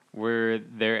Were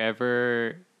there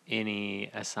ever any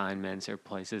assignments or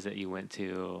places that you went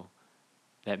to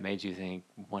that made you think,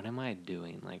 what am I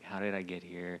doing? Like, how did I get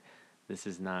here? This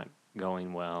is not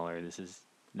going well, or this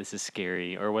is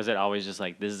scary. Or was it always just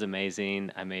like, this is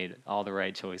amazing, I made all the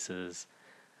right choices?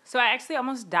 So I actually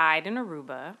almost died in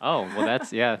Aruba. Oh, well, that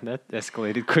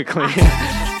escalated quickly.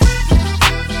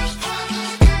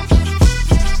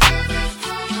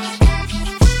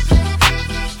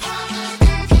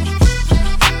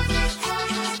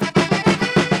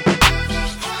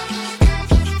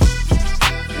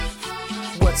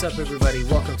 What's up, everybody?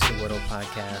 Welcome to the What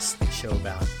Podcast, the show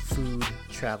about food,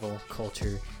 travel,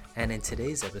 culture, and in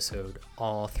today's episode,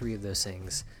 all three of those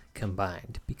things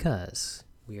combined, because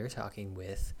we are talking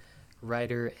with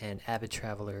writer and avid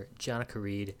traveler Jonica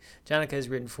Reed. Jonica has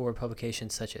written for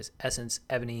publications such as Essence,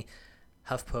 Ebony,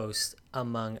 HuffPost,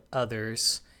 among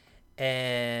others,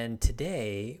 and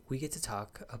today we get to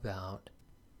talk about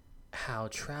how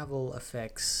travel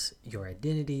affects your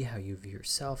identity, how you view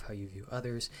yourself, how you view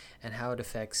others, and how it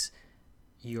affects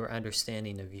your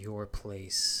understanding of your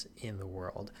place in the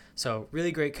world. So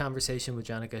really great conversation with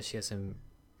Jonica. She has some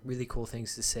really cool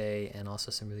things to say and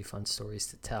also some really fun stories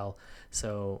to tell.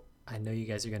 So I know you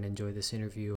guys are going to enjoy this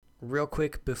interview. Real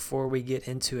quick before we get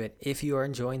into it, if you are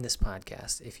enjoying this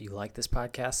podcast, if you like this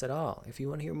podcast at all, if you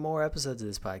want to hear more episodes of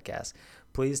this podcast,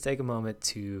 please take a moment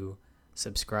to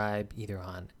subscribe either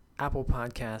on Apple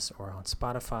Podcasts or on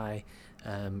Spotify,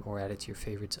 or add it to your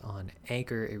favorites on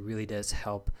Anchor. It really does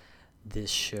help this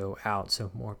show out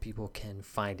so more people can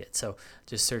find it. So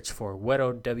just search for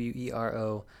Wero,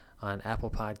 W-E-R-O, on Apple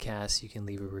Podcasts. You can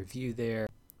leave a review there.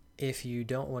 If you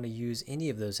don't want to use any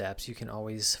of those apps, you can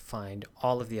always find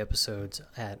all of the episodes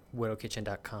at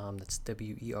werokitchen.com. That's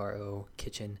W-E-R-O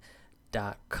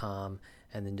kitchen.com,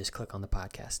 and then just click on the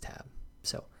podcast tab.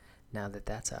 So now that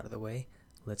that's out of the way,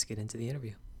 let's get into the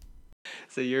interview.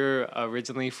 So you're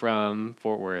originally from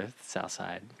Fort Worth, South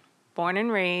Side. Born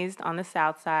and raised on the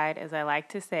South Side, as I like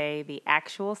to say, the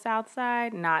actual South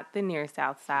Side, not the near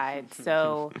South Side.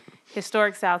 So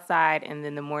historic South Side and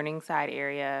then the Morningside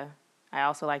area, I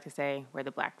also like to say, where the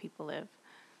Black people live.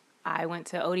 I went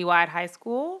to Odie Wide High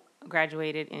School,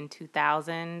 graduated in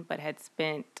 2000, but had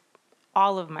spent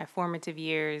all of my formative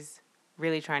years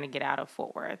really trying to get out of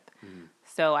Fort Worth.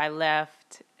 So I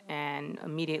left and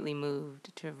immediately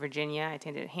moved to Virginia. I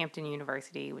attended Hampton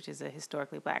University, which is a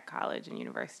historically Black college and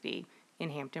university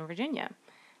in Hampton, Virginia.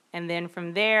 And then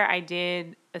from there, I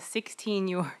did a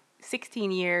 16-year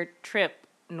trip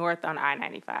north on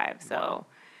I-95. So Wow.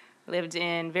 lived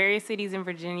in various cities in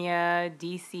Virginia,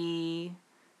 D.C.,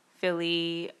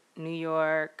 Philly, New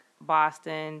York,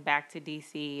 Boston, back to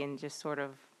D.C., and just sort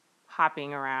of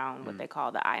hopping around what they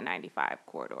call the I-95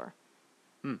 corridor.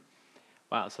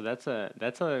 Wow, so that's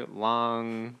a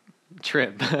long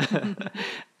trip.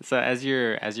 So as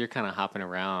you're kind of hopping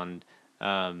around,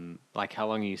 like how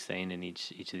long are you staying in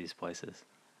each of these places?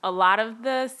 A lot of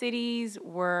the cities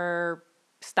were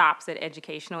stops at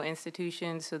educational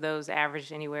institutions, so those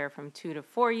averaged anywhere from 2 to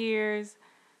 4 years.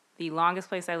 The longest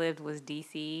place I lived was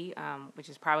D.C., which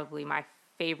is probably my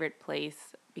favorite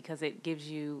place because it gives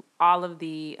you all of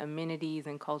the amenities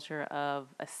and culture of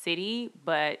a city,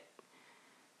 but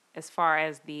as far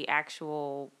as the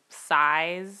actual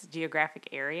size, geographic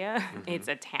area, it's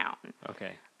a town.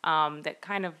 Okay. That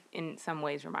kind of, in some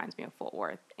ways, reminds me of Fort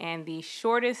Worth. And the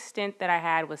shortest stint that I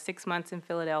had was 6 months in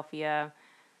Philadelphia.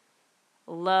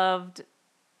 Loved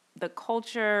the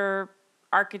culture,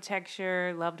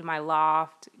 architecture, loved my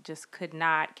loft, just could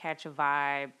not catch a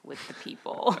vibe with the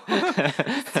people.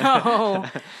 So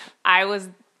I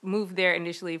moved there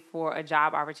initially for a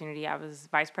job opportunity. I was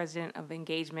vice president of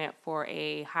engagement for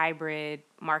a hybrid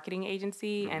marketing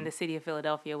agency, and the city of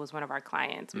Philadelphia was one of our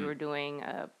clients. We were doing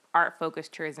a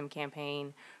art-focused tourism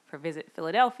campaign for Visit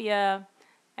Philadelphia,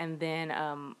 and then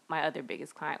my other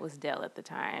biggest client was Dell at the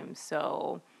time.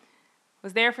 So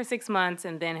was there for 6 months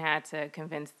and then had to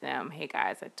convince them, hey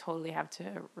guys, I totally have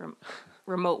to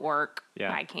remote work.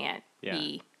 Yeah. I can't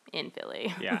be in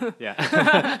Philly. Yeah.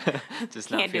 Just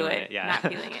not Can't do feeling it. Yeah.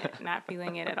 Not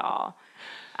feeling it at all.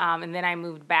 And then I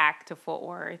moved back to Fort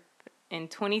Worth in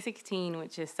 2016,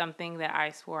 which is something that I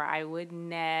swore I would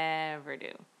never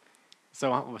do.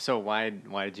 So why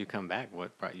did you come back?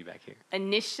 What brought you back here?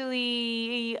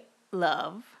 Initially,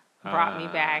 love brought me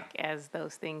back, as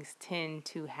those things tend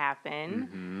to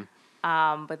happen.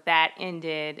 But that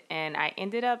ended, and I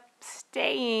ended up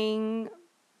staying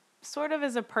sort of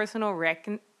as a personal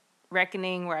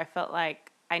reckoning where I felt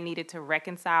like I needed to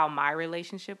reconcile my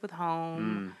relationship with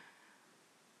home,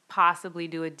 possibly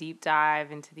do a deep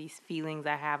dive into these feelings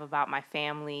I have about my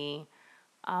family,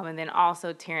 And then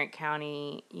also Tarrant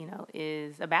County,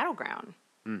 is a battleground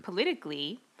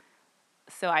politically.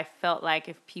 So I felt like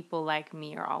if people like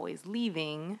me are always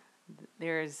leaving,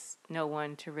 there's no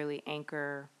one to really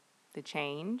anchor the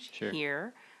change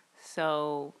here.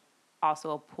 So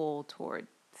also a pull toward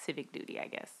civic duty, I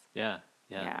guess. Yeah.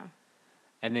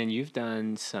 And then you've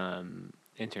done some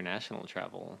international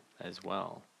travel as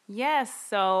well. Yes.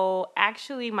 So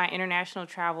actually, my international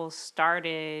travel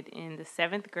started in the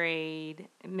 7th grade.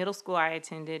 Middle school, I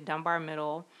attended Dunbar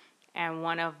Middle. And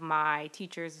two of my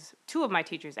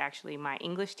teachers actually, my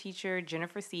English teacher,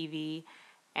 Jennifer Seavey,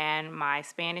 and my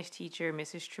Spanish teacher,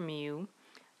 Mrs. Tremieux.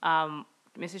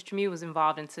 Mrs. Tremieux was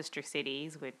involved in Sister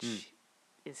Cities, which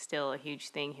is still a huge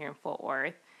thing here in Fort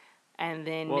Worth. And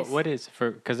then what is,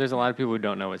 because there's a lot of people who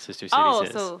don't know what Sister Cities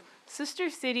is. So Sister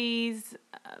Cities,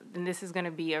 and this is going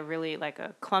to be a really like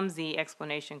a clumsy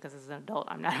explanation because as an adult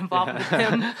I'm not involved with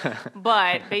them.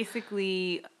 But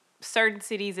basically, certain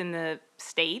cities in the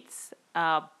States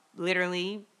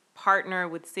literally partner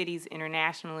with cities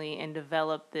internationally and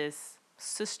develop this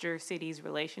sister cities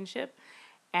relationship.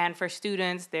 And for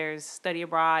students, there's study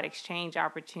abroad, exchange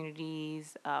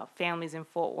opportunities. Families in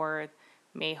Fort Worth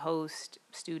may host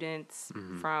students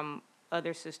from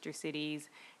other sister cities.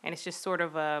 And it's just sort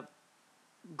of a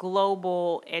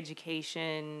global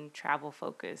education,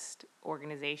 travel-focused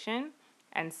organization.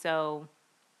 And so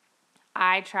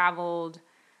I traveled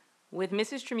with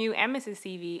Mrs. Tremieux and Mrs.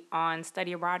 Seavey on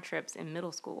study abroad trips in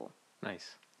middle school.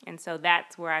 Nice. And so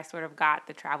that's where I sort of got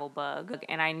the travel bug.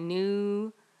 And I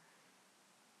knew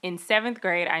in 7th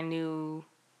grade, I knew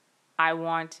I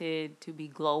wanted to be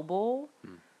global.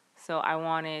 So I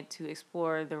wanted to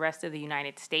explore the rest of the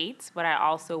United States, but I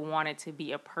also wanted to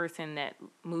be a person that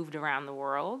moved around the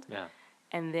world. Yeah.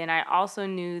 And then I also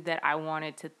knew that I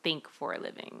wanted to think for a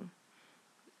living,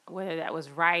 whether that was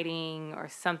writing or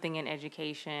something in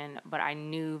education, but I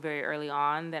knew very early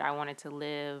on that I wanted to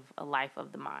live a life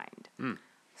of the mind.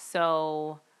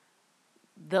 So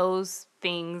those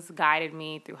things guided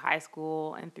me through high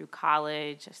school and through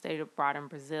college. I studied abroad in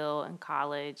Brazil in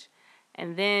college.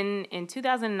 And then in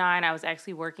 2009, I was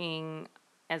actually working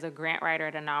as a grant writer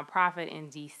at a nonprofit in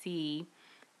D.C.,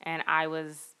 and I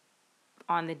was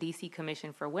on the D.C.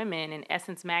 Commission for Women, and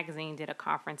Essence Magazine did a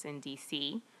conference in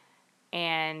D.C.,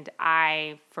 and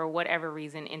I, for whatever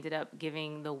reason, ended up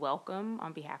giving the welcome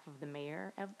on behalf of the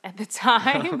mayor at the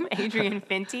time, Adrian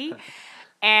Fenty.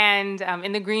 And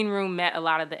in the green room, met a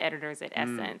lot of the editors at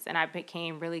Essence, and I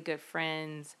became really good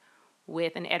friends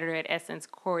with an editor at Essence,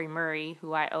 Corey Murray,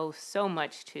 who I owe so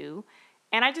much to.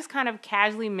 And I just kind of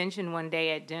casually mentioned one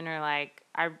day at dinner, like,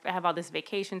 I have all this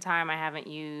vacation time I haven't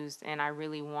used, and I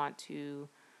really want to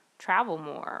travel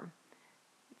more.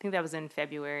 I think that was in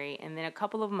February. And then a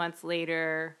couple of months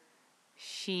later,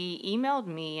 she emailed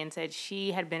me and said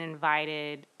she had been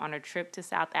invited on a trip to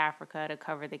South Africa to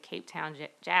cover the Cape Town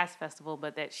Jazz Festival,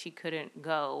 but that she couldn't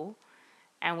go.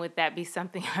 And would that be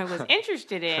something I was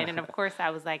interested in? And of course, I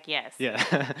was like, yes.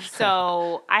 Yeah.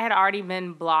 So I had already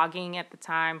been blogging at the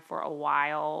time for a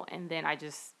while. And then I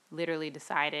just literally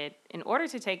decided, in order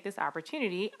to take this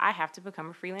opportunity, I have to become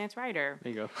a freelance writer.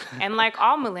 There you go. And like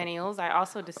all millennials, I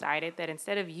also decided that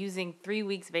instead of using 3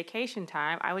 weeks vacation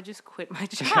time, I would just quit my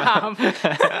job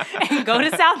and go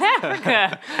to South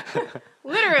Africa.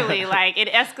 Literally, like, it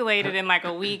escalated in like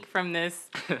a week from this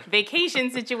vacation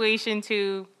situation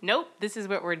to, nope, this is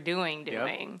what we're doing.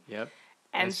 Yep.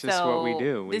 And that's just what we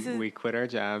do. We quit our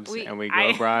jobs and we go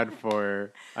abroad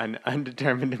for an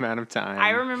undetermined amount of time. I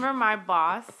remember my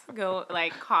boss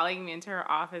calling me into her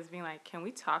office being like, can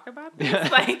we talk about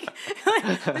this? like,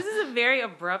 this is a very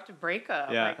abrupt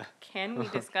breakup. Yeah. Like, can we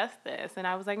discuss this? And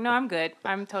I was like, no, I'm good.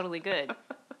 I'm totally good.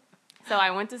 So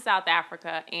I went to South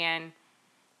Africa and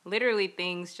literally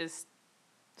things just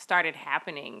started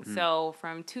happening. So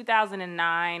from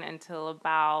 2009 until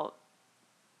about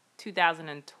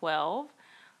 2012,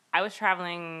 I was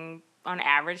traveling on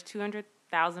average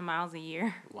 200,000 miles a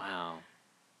year. Wow.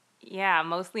 Yeah,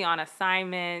 mostly on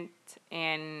assignment,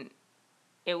 and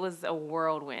it was a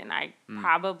whirlwind. I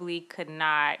probably could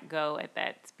not go at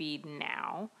that speed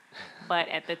now, but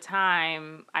at the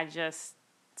time, I just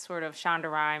sort of,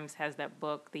 Shonda Rhimes has that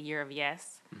book, The Year of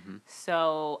Yes.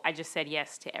 So I just said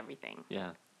yes to everything.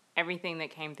 Yeah. Everything that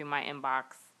came through my inbox,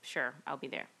 sure, I'll be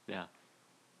there. Yeah.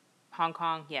 Hong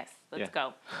Kong, yes, let's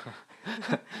go.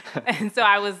 And so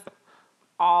I was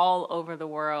all over the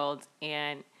world,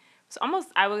 and it's almost,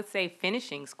 I would say,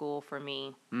 finishing school for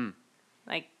me.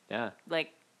 Like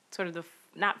sort of the,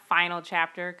 not final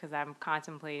chapter, because I'm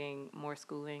contemplating more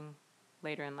schooling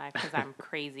later in life because I'm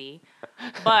crazy.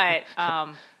 But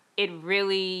it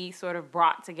really sort of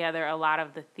brought together a lot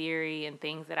of the theory and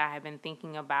things that I had been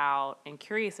thinking about and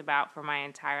curious about for my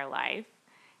entire life.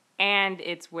 And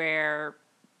it's where,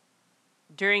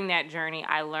 during that journey,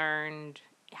 I learned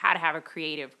how to have a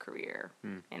creative career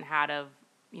and how to,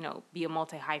 be a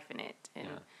multi-hyphenate and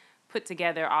put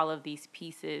together all of these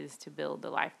pieces to build the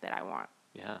life that I want.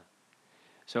 Yeah.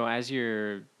 So as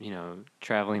you're,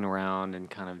 traveling around and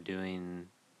kind of doing,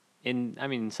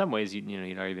 in some ways,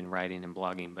 you'd already been writing and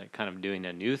blogging, but kind of doing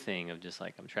a new thing of just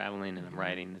like, I'm traveling and I'm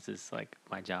writing. This is like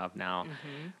my job now.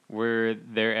 Were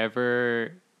there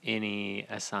ever any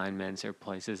assignments or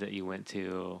places that you went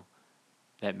to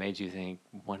that made you think,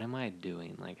 what am I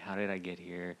doing? Like, how did I get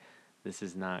here? This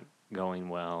is not going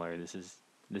well, or this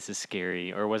is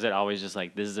scary. Or was it always just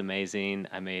like, this is amazing,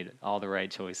 I made all the right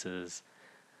choices?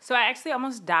 So I actually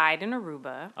almost died in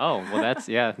Aruba. Oh, well, that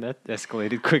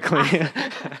escalated quickly.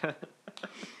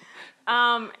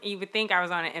 You would think I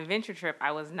was on an adventure trip.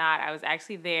 I was not. I was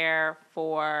actually there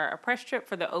for a press trip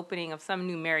for the opening of some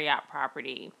new Marriott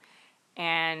property.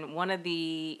 And one of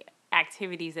the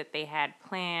activities that they had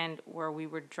planned were we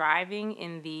were driving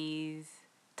in these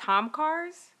Tom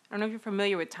cars. I don't know if you're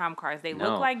familiar with Tom cars. They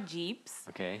look like Jeeps.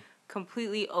 Okay.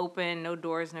 Completely open, no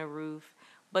doors, no roof.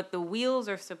 But the wheels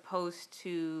are supposed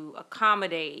to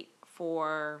accommodate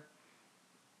for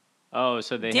so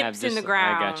they dips have just in the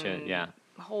ground, I gotcha. Yeah.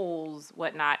 holes,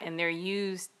 whatnot, and they're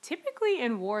used typically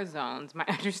in war zones. My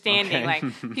understanding, Okay.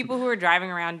 like people who are driving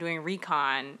around doing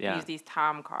recon use these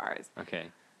Tom cars. Okay.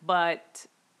 But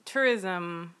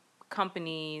tourism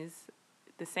companies,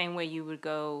 the same way you would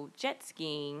go jet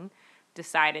skiing,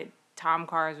 decided Tom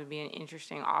cars would be an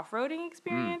interesting off-roading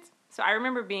experience. So I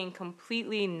remember being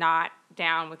completely not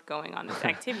down with going on this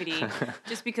activity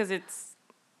just because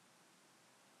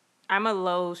I'm a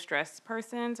low stress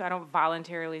person, so I don't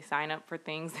voluntarily sign up for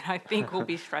things that I think will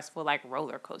be stressful, like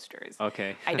roller coasters.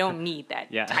 Okay. I don't need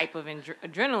that type of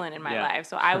adrenaline in my life.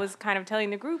 So I was kind of telling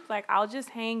the group, like, I'll just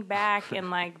hang back and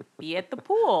like be at the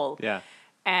pool. Yeah.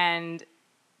 And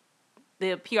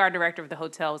the PR director of the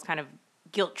hotel was kind of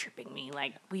guilt tripping me,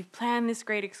 like, we've planned this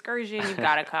great excursion, you've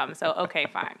got to come. So, okay,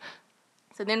 fine.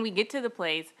 So then we get to the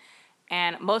place,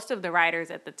 and most of the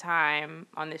writers at the time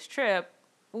on this trip,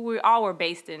 we all were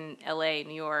based in LA,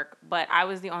 New York, but I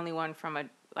was the only one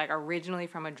originally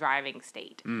from a driving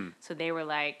state. So they were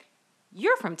like,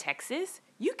 you're from Texas,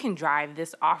 you can drive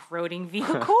this off-roading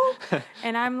vehicle?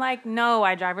 And I'm like, no,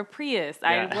 I drive a Prius.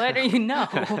 What do you know?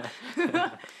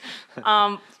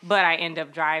 But I end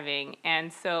up driving.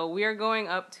 And so we're going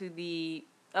up the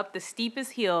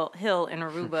steepest hill in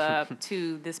Aruba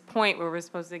to this point where we're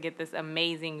supposed to get this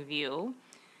amazing view.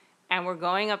 And we're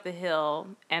going up the hill,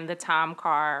 and the Tom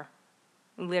car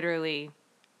literally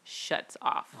shuts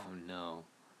off. Oh, no.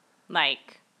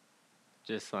 Like,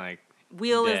 just like,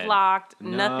 wheel dead. is locked.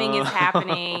 No. Nothing is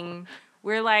happening.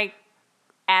 We're like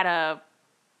at a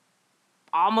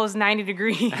almost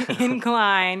 90-degree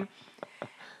incline,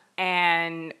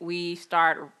 and we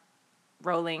start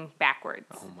rolling backwards.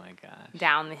 Oh my gosh.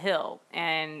 Down the hill.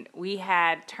 And we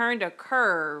had turned a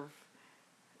curve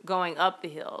going up the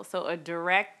hill. So a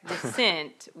direct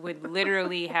descent would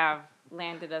literally have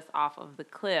landed us off of the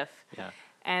cliff. Yeah.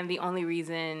 And the only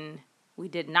reason we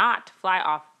did not fly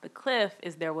off the cliff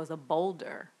is there was a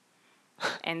boulder.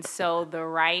 And so the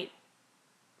right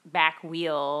back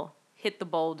wheel hit the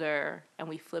boulder and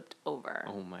we flipped over.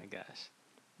 Oh my gosh.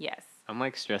 Yes. I'm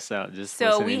like stressed out just so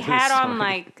listening we to had this on story.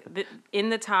 like in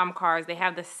the Tom cars, they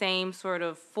have the same sort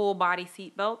of full body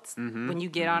seat belts when you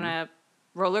get on a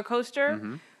roller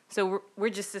coaster. So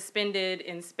we're just suspended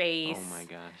in space. Oh my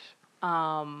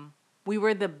gosh. We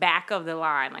were the back of the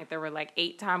line. Like there were like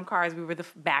 8 Tom cars. We were the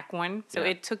back one. So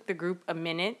Yeah. it took the group a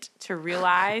minute to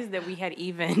realize that we had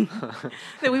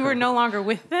that we were no longer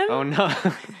with them. Oh no.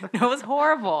 It was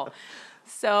horrible.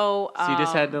 So So you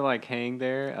just had to like hang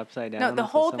there upside down? no, the until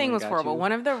whole thing someone was got horrible. you?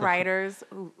 One of the writers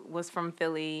who was from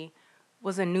Philly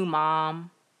was a new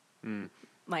mom,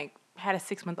 like had a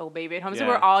 6-month-old baby at home. So Yeah.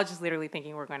 we're all just literally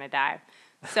thinking we're going to die.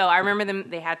 So I remember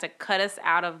they had to cut us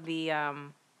out of the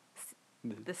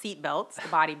seat belts, the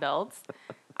body belts.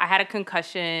 I had a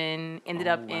concussion, ended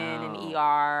up in an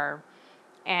ER.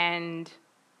 And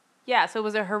yeah, so it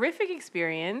was a horrific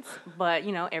experience, but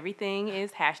everything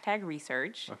is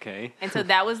 #research. Okay. And so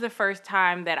that was the first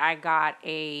time that I got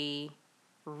a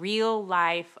real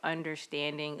life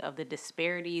understanding of the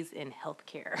disparities in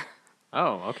healthcare.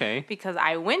 Oh, okay. Because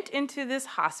I went into this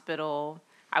hospital,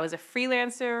 I was a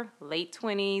freelancer, late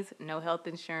 20s, no health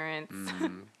insurance.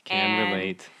 Can And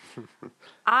relate.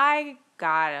 I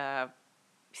got a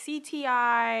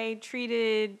CTI,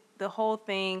 treated the whole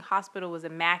thing. Hospital was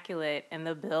immaculate, and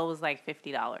the bill was like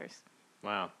 $50.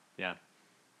 Wow. Yeah.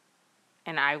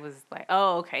 And I was like,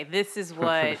 oh, okay, this is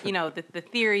what, the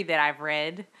theory that I've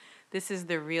read. This is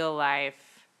the real life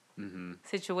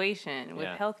situation with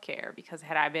healthcare. Because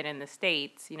had I been in the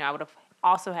States, I would have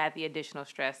also had the additional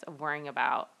stress of worrying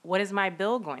about what is my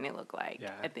bill going to look like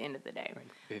at the end of the day.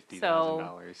 Like $50,000.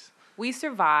 So we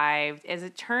survived. As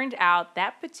it turned out,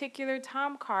 that particular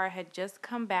Tom car had just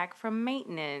come back from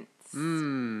maintenance.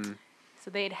 So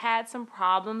they'd had some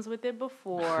problems with it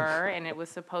before, and it was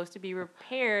supposed to be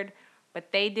repaired,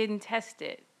 but they didn't test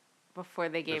it before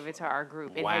they gave it to our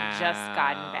group. It had just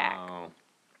gotten back.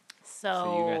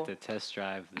 So you got to test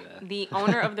drive the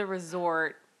owner of the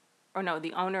resort,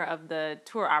 the owner of the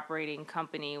tour operating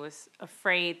company was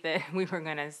afraid that we were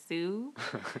going to sue.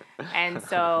 And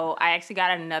so I actually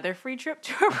got another free trip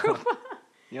to Aruba.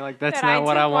 You're like, that's not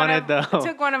what I wanted, though. I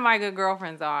took one of my good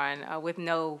girlfriends on with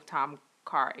no Tom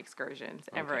car excursions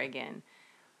ever again.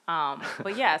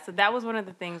 But yeah, so that was one of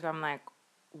the things where I'm like,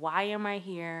 why am I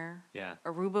here? Yeah.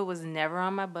 Aruba was never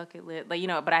on my bucket list.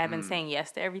 But I have been saying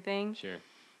yes to everything. Sure.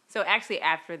 So actually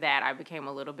after that, I became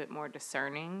a little bit more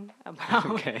discerning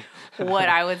about what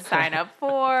I would sign up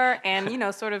for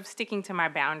and, sort of sticking to my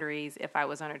boundaries if I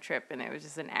was on a trip and it was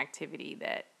just an activity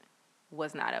that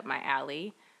was not up my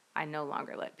alley. I no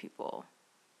longer let people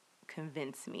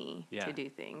convince me to do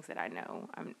things that I know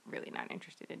I'm really not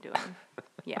interested in doing.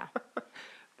 Yeah.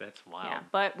 That's wild. Yeah,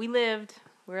 but we lived.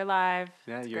 We're alive.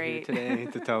 Yeah, it's you're great. here today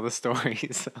to tell the story.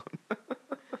 So.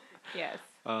 Yes.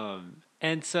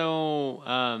 And so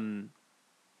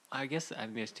I guess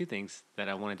there's two things that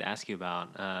I wanted to ask you about,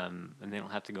 and they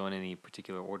don't have to go in any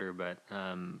particular order, but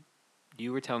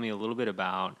you were telling me a little bit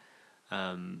about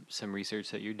some research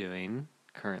that you're doing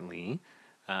currently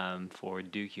for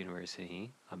Duke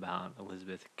University about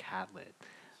Elizabeth Catlett.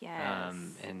 Yes.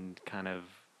 And kind of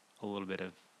a little bit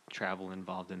of travel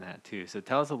involved in that too. So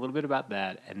tell us a little bit about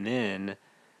that, and then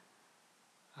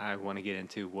I want to get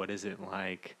into what is it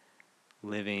like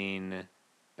living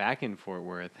back in Fort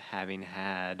Worth, having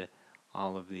had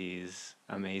all of these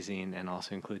amazing and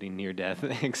also including near-death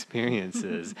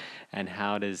experiences, and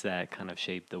how does that kind of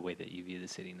shape the way that you view the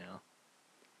city now?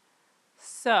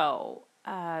 So,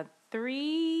 3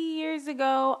 years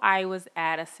ago, I was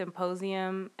at a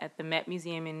symposium at the Met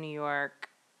Museum in New York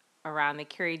around the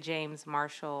Kerry James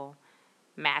Marshall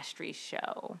Mastery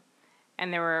Show.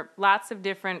 And there were lots of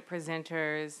different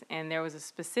presenters, and there was a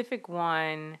specific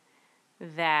one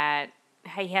that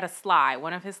he had a slide.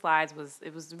 One of his slides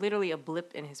was literally a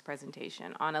blip in his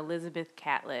presentation on Elizabeth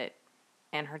Catlett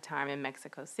and her time in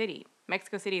Mexico City.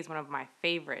 Mexico City is one of my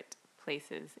favorite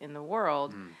places in the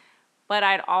world, but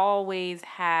I'd always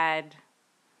had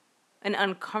an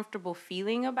uncomfortable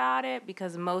feeling about it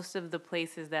because most of the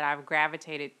places that I've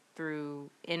gravitated through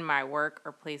in my work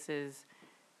are places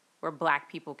where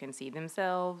Black people can see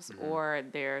themselves, or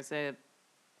there's a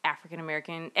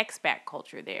African-American expat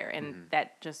culture there, and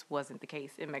that just wasn't the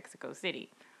case in Mexico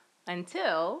City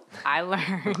until I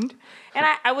learned, and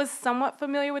I was somewhat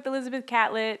familiar with Elizabeth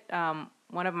Catlett.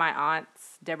 One of my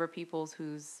aunts, Deborah Peoples,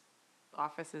 whose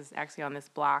office is actually on this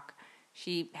block,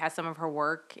 she has some of her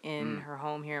work in her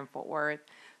home here in Fort Worth.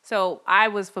 So I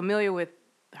was familiar with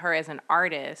her as an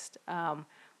artist,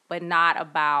 but not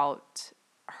about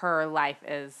her life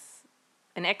as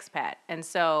an expat. And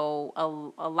so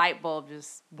a light bulb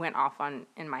just went off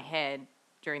in my head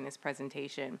during this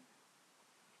presentation.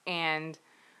 And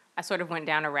I sort of went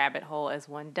down a rabbit hole as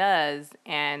one does.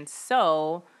 And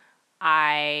so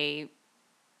I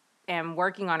am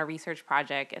working on a research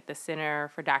project at the Center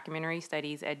for Documentary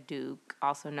Studies at Duke,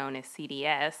 also known as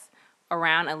CDS,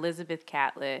 around Elizabeth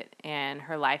Catlett and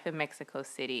her life in Mexico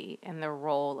City and the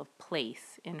role of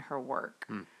place in her work.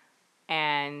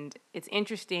 And it's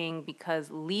interesting because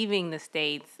leaving the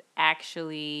States,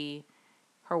 actually,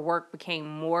 her work became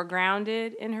more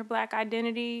grounded in her Black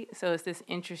identity. So it's this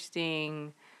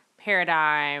interesting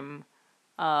paradigm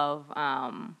of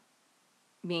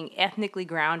being ethnically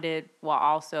grounded while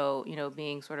also,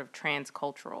 being sort of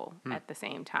transcultural at the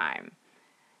same time.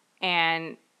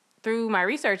 And through my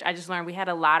research, I just learned we had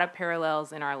a lot of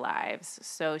parallels in our lives.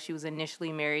 So she was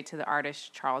initially married to the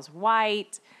artist Charles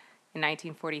White in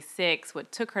 1946.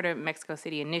 What took her to Mexico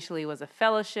City initially was a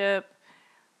fellowship.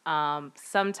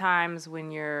 Sometimes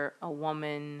when you're a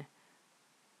woman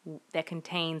that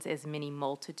contains as many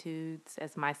multitudes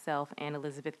as myself and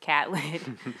Elizabeth Catlett,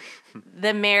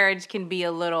 the marriage can be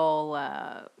a little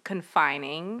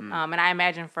confining. And I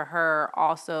imagine for her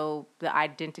also the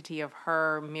identity of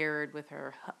her mirrored with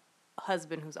her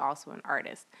husband, who's also an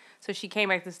artist. So she came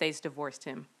back to the States, divorced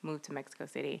him, moved to Mexico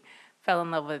City, fell in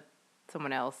love with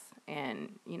someone else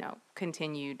and,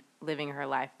 continued living her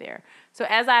life there. So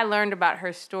as I learned about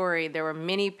her story, there were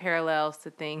many parallels to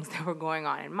things that were going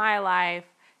on in my life.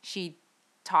 She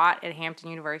taught at Hampton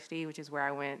University, which is where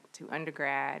I went to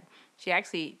undergrad. She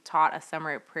actually taught a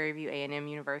summer at Prairie View A&M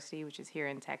University, which is here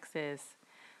in Texas.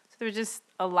 So there was just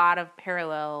a lot of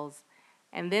parallels.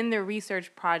 And then the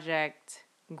research project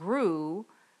grew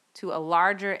to a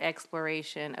larger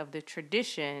exploration of the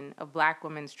tradition of Black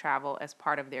women's travel as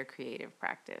part of their creative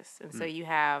practice. And so you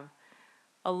have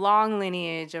a long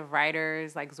lineage of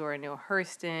writers like Zora Neale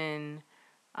Hurston,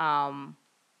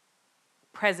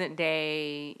 present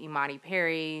day Imani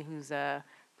Perry, who's a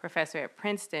professor at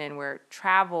Princeton, where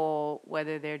travel,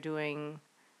 whether they're doing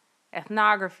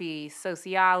ethnography,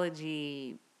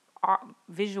 sociology,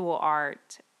 visual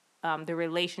art, the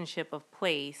relationship of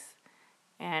place,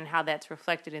 and how that's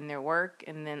reflected in their work,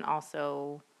 and then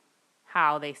also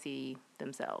how they see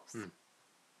themselves.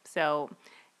 So,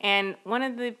 and one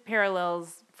of the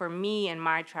parallels for me and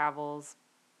my travels,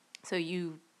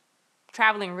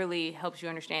 traveling really helps you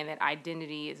understand that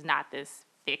identity is not this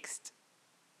fixed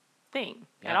thing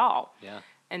at all. Yeah.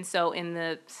 And so in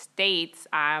the States,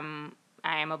 I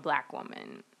am a Black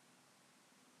woman.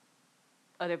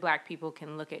 Other Black people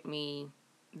can look at me,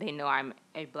 they know I'm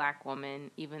a Black woman,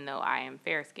 even though I am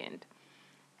fair-skinned.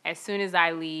 As soon as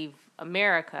I leave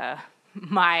America,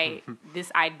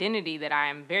 this identity that I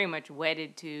am very much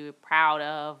wedded to, proud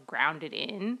of, grounded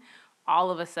in,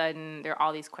 all of a sudden there are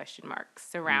all these question marks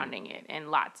surrounding it, and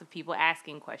lots of people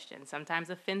asking questions, sometimes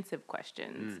offensive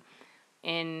questions.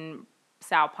 In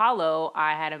Sao Paulo,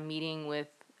 I had a meeting with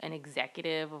an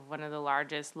executive of one of the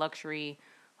largest luxury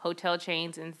hotel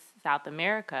chains in South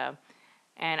America.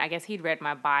 And I guess he'd read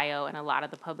my bio and a lot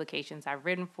of the publications I've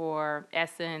written for.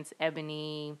 Essence,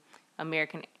 Ebony,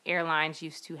 American Airlines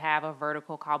used to have a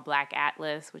vertical called Black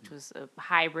Atlas, which was a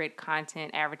hybrid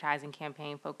content advertising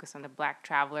campaign focused on the Black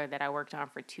traveler that I worked on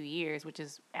for 2 years, which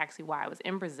is actually why I was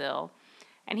in Brazil.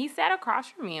 And he sat across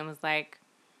from me and was like,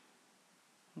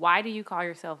 why do you call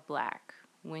yourself Black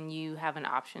when you have an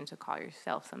option to call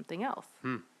yourself something else?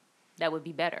 That would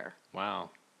be better. Wow.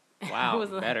 Wow,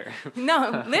 better.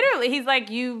 No, literally, he's like,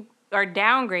 you are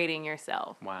downgrading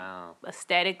yourself. Wow.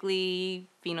 Aesthetically,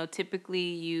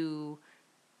 phenotypically, you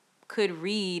could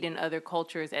read in other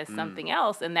cultures as something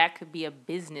else, and that could be a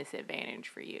business advantage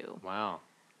for you. Wow.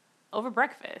 Over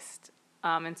breakfast.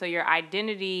 And so your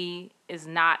identity is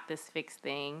not this fixed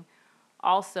thing.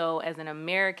 Also, as an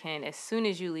American, as soon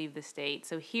as you leave the state,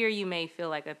 so here you may feel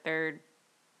like a third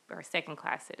or second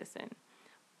class citizen.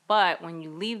 But when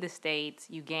you leave the States,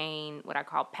 you gain what I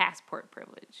call passport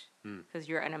privilege because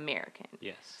you're an American.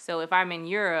 Yes. So if I'm in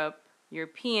Europe,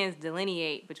 Europeans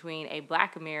delineate between a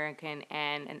Black American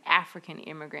and an African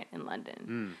immigrant in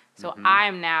London. So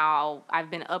I've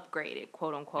been upgraded,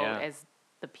 quote unquote, as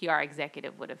the PR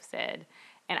executive would have said.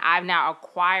 And I've now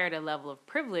acquired a level of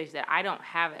privilege that I don't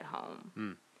have at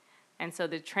home. And so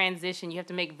the transition, you have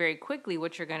to make very quickly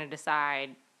what you're going to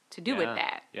decide to do with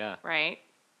that. Yeah. Right?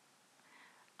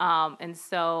 And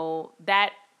so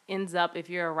that ends up,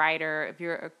 if you're a writer, if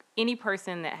you're any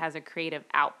person that has a creative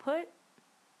output,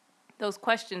 those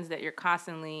questions that you're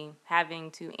constantly having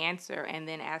to answer and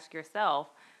then ask yourself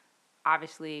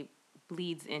obviously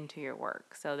bleeds into your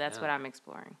work. So that's what I'm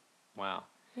exploring. Wow.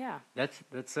 Yeah. That's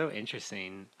so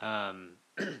interesting. And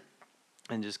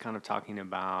just kind of talking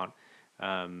about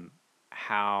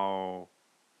how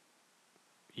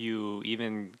you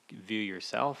even view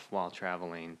yourself while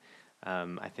traveling.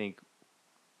 I think,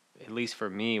 at least for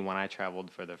me, when I traveled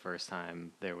for the first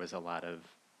time, there was a lot of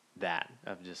that,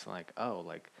 of just like, oh,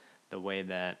 like the way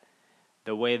that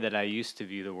I used to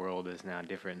view the world is now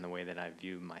different, and the way that I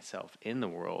view myself in the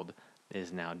world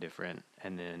is now different.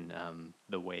 And then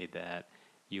the way that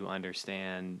you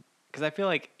understand, because I feel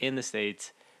like in the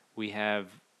States, we have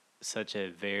such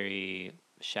a very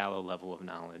shallow level of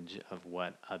knowledge of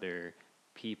what other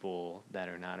people that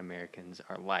are not Americans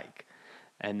are like.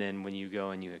 And then when you go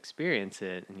and you experience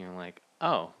it and you're like,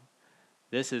 oh,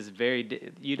 this is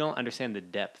you don't understand the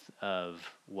depth of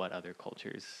what other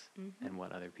cultures and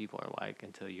what other people are like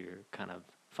until you kind of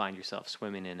find yourself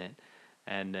swimming in it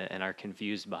and are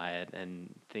confused by it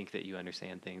and think that you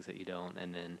understand things that you don't.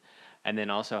 And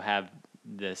then also have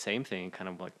the same thing, kind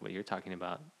of like what you're talking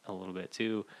about a little bit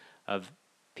too, of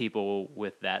people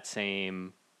with that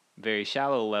same very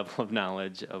shallow level of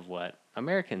knowledge of what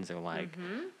Americans are like.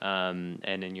 And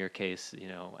in your case,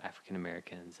 African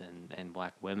Americans and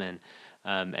Black women,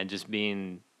 and just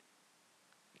being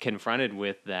confronted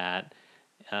with that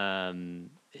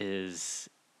is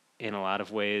in a lot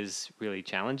of ways really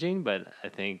challenging, but I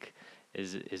think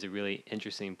is a really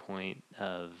interesting point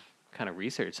of kind of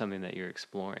research, something that you're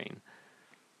exploring.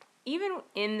 Even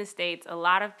in the States, a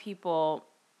lot of people,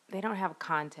 they don't have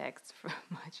context for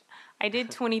much. I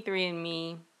did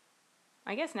 23andMe,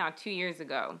 I guess now 2 years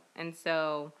ago. And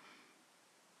so,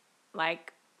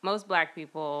 like most Black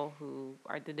people who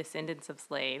are the descendants of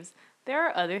slaves, there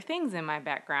are other things in my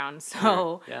background.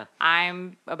 So Yeah.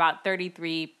 I'm about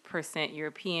 33%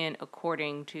 European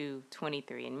according to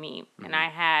 23andMe. And I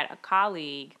had a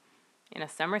colleague in a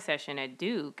summer session at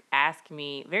Duke ask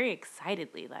me very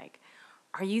excitedly, like,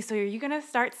 are you going to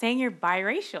start saying you're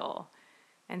biracial?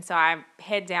 And so I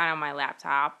head down on my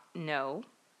laptop. No.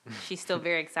 She's still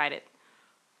very excited.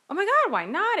 Oh my God, why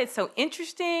not? It's so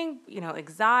interesting,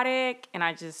 exotic. And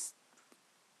I just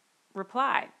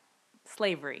replied,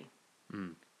 slavery.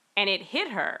 And it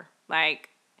hit her.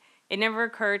 Like, it never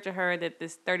occurred to her that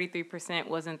this 33%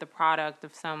 wasn't the product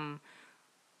of some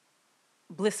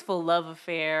blissful love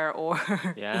affair or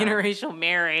interracial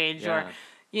marriage or,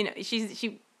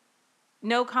 she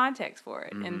no context for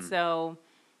it. And so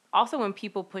also when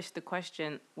people push the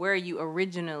question, where are you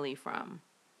originally from?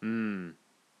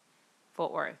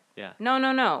 Fort Worth. Yeah.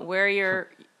 No. Where are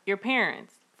your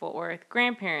parents? Fort Worth.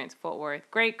 Grandparents, Fort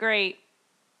Worth. Great.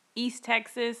 East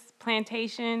Texas,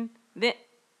 Plantation.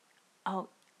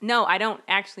 No, I don't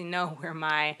actually know where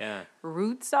my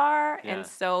roots are. Yeah. And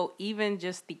so even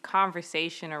just the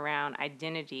conversation around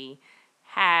identity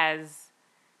has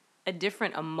a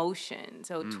different emotion.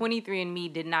 So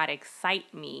 23andMe did not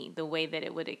excite me the way that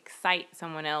it would excite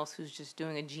someone else who's just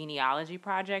doing a genealogy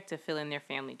project to fill in their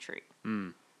family tree.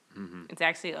 It's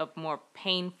actually a more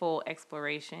painful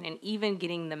exploration. And even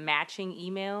getting the matching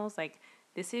emails, like,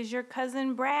 this is your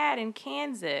cousin Brad in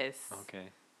Kansas. Okay.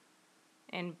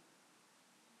 And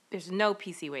there's no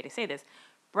PC way to say this.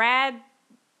 Brad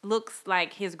looks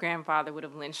like his grandfather would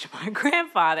have lynched my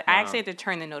grandfather. Wow. I actually had to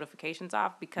turn the notifications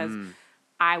off because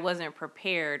I wasn't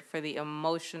prepared for the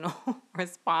emotional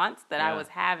response that I was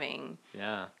having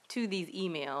to these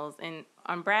emails. And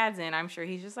on Brad's end, I'm sure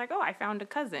he's just like, oh, I found a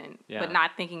cousin. But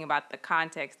not thinking about the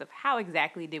context of how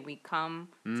exactly did we come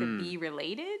to be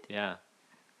related. Yeah.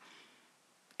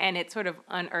 And it sort of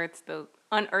unearths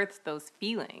those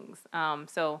feelings.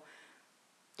 So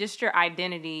just your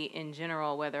identity in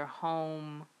general, whether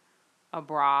home,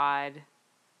 abroad,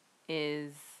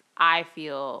 is, I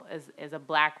feel, as a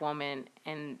Black woman,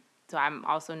 and so I'm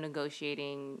also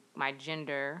negotiating my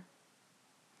gender,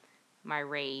 my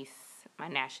race, my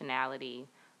nationality,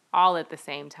 all at the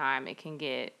same time. It can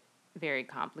get very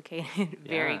complicated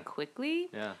very quickly.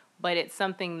 Yeah. But it's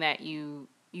something that you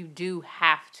do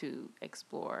have to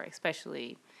explore,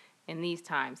 especially in these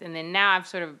times. And then now I'm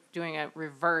sort of doing a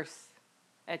reverse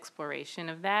exploration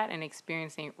of that and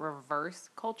experiencing reverse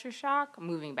culture shock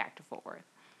moving back to Fort Worth.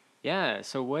 Yeah.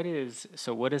 So what is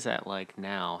that like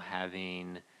now,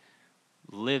 having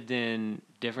lived in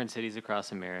different cities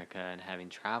across America and having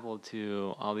traveled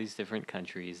to all these different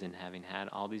countries and having had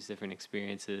all these different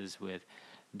experiences with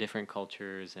different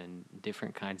cultures and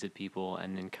different kinds of people,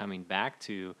 and then coming back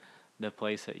to the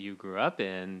place that you grew up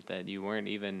in that you weren't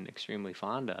even extremely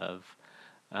fond of?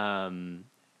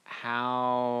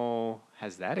 How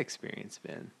has that experience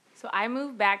been? So I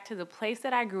moved back to the place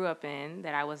that I grew up in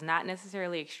that I was not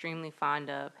necessarily extremely fond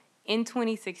of in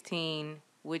 2016,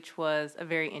 which was a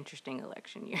very interesting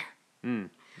election year.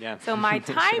 Yeah. So my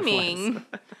timing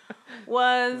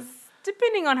was,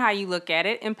 depending on how you look at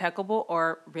it, impeccable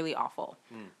or really awful.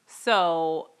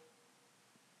 So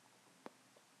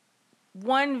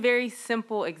one very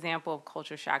simple example of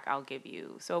culture shock I'll give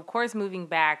you. So, of course, moving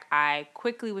back, I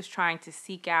quickly was trying to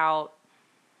seek out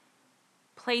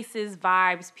places,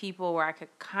 vibes, people where I could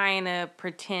kind of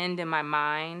pretend in my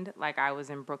mind like I was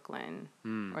in Brooklyn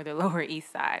or the Lower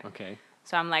East Side. Okay.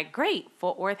 So I'm like, great,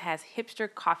 Fort Worth has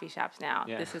hipster coffee shops now.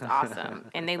 Yeah. This is awesome.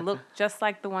 And they look just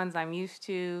like the ones I'm used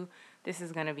to. This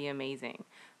is going to be amazing.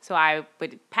 So I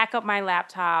would pack up my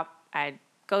laptop. I'd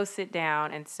go sit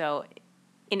down. And so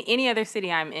in any other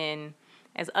city I'm in,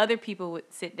 as other people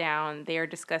would sit down, they are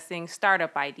discussing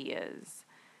startup ideas,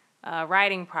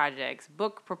 writing projects,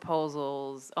 book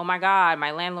proposals. Oh my God,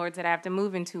 my landlord said I have to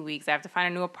move in 2 weeks. I have to find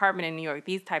a new apartment in New York.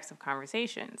 These types of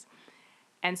conversations.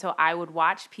 And so I would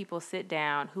watch people sit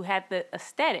down who had the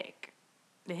aesthetic,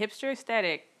 the hipster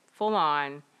aesthetic, full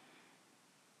on,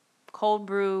 cold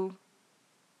brew,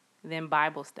 then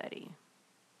Bible study.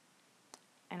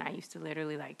 And I used to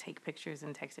literally take pictures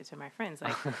and text it to my friends.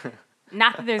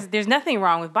 Not that there's nothing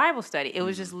wrong with Bible study. It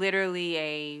was just literally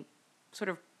a sort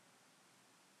of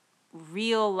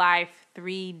real life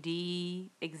 3D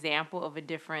example of a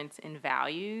difference in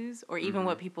values or even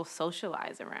what people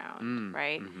socialize around,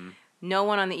 right? No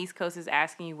one on the East Coast is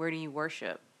asking you, where do you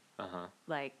worship?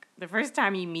 like the first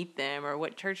time you meet them, or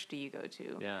what church do you go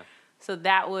to? Yeah. So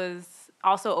that was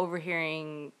also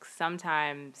overhearing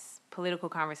sometimes political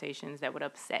conversations that would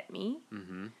upset me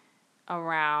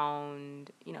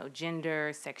around,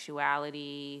 gender,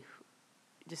 sexuality,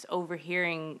 just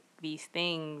overhearing these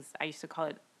things. I used to call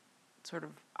it sort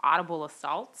of audible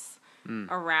assaults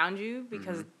around you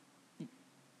because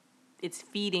it's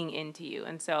feeding into you.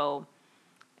 And so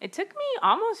it took me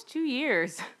almost 2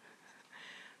 years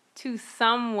to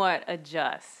somewhat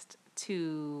adjust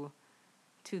to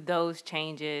those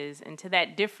changes and to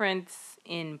that difference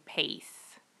in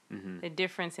pace. The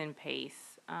difference in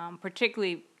pace,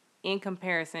 particularly in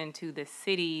comparison to the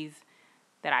cities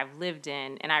that I've lived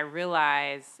in. And I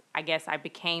realized, I guess I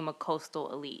became a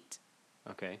coastal elite.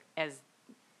 Okay. As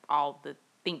all the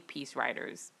think piece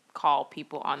writers call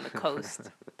people on the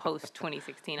coast post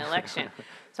 2016 election.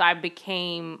 So I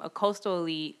became a coastal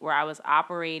elite where I was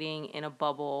operating in a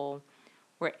bubble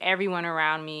where everyone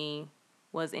around me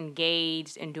was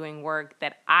engaged in doing work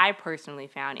that I personally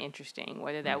found interesting,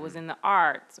 whether that was in the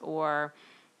arts or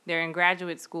they're in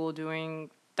graduate school doing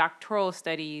doctoral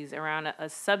studies around a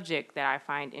subject that I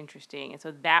find interesting. And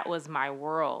so that was my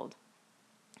world.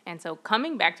 And so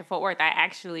coming back to Fort Worth, I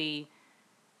actually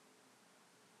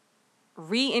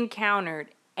re-encountered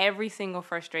every single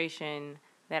frustration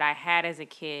that I had as a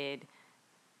kid.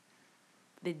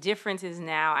 The difference is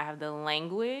now I have the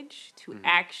language to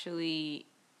actually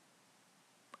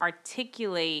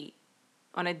articulate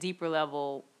on a deeper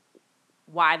level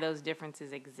why those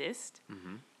differences exist.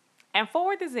 And Fort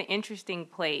Worth is an interesting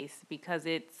place because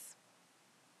it's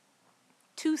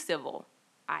too civil,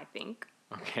 I think.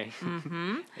 Okay.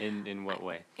 In what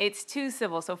way? It's too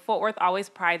civil. So Fort Worth always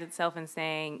prides itself in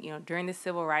saying, during the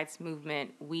civil rights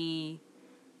movement, we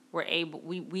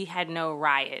had no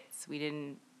riots.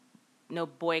 No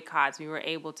boycotts. We were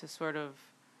able to sort of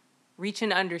reach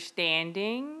an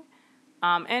understanding.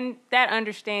 And that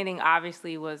understanding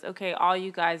obviously was, okay, all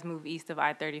you guys move east of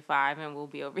I-35 and we'll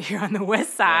be over here on the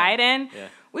west side. And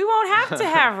we won't have to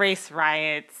have race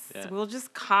riots. We'll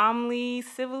just calmly,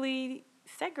 civilly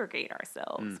segregate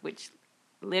ourselves, which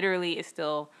literally is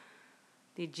still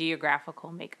the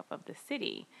geographical makeup of the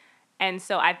city. And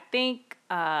so I think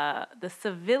the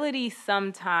civility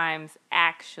sometimes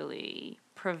actually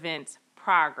prevents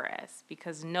progress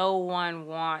because no one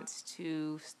wants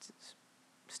to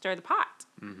stir the pot.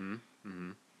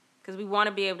 Because we want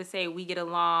to be able to say we get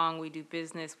along, we do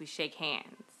business, we shake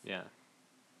hands. Yeah.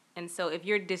 And so if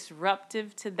you're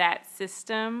disruptive to that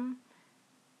system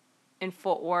in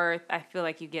Fort Worth, I feel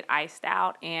like you get iced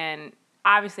out. And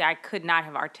obviously I could not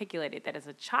have articulated that as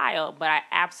a child, but I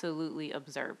absolutely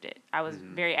observed it. I was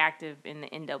very active in the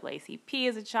NAACP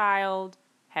as a child,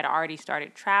 had already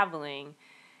started traveling.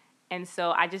 And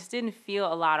so I just didn't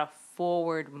feel a lot of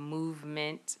forward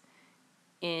movement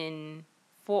in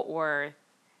Fort Worth,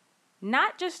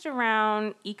 not just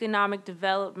around economic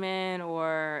development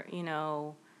or,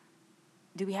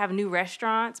 do we have new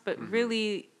restaurants, but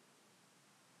really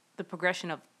the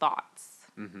progression of thoughts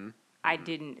I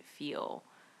didn't feel.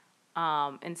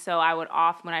 And so I would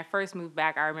when I first moved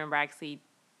back, I remember I actually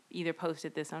either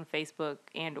posted this on Facebook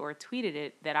and or tweeted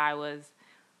it, that I was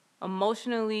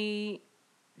emotionally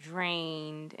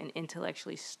drained and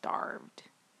intellectually starved.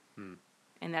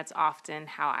 And that's often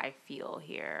how I feel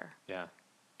here. Yeah.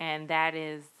 And that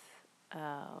is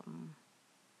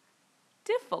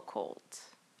difficult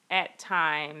at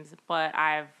times, but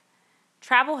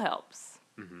travel helps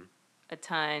a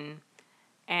ton.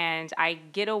 And I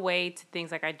get away to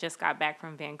things like I just got back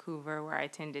from Vancouver where I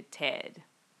attended TED,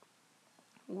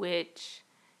 which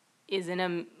is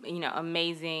an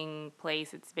amazing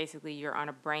place. It's basically you're on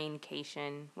a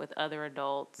braincation with other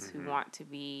adults who want to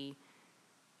be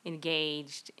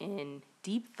engaged in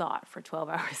deep thought for 12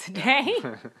 hours a day.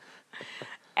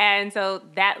 And so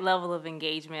that level of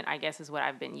engagement, I guess, is what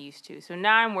I've been used to. So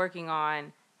now I'm working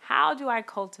on how do I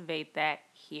cultivate that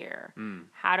here?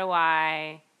 How do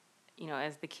I,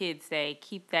 as the kids say,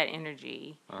 keep that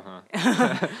energy? Well,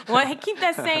 keep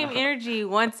that same energy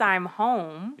once I'm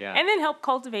home, and then help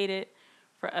cultivate it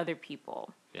for other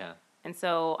people. Yeah. And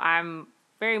so I'm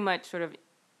very much sort of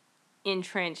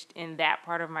entrenched in that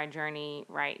part of my journey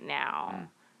right now,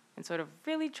 and sort of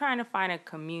really trying to find a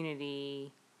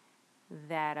community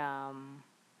that I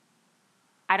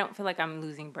don't feel like I'm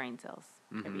losing brain cells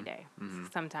every day.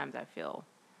 Sometimes I feel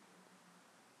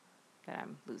that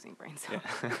I'm losing brain cells.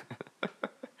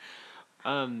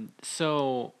 Yeah.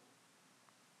 So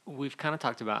we've kind of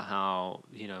talked about how,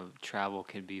 travel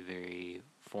can be very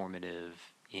formative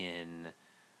in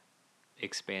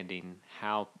expanding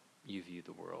how you view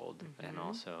the world, and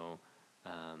also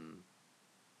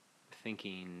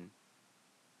thinking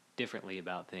differently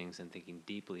about things and thinking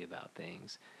deeply about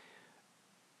things.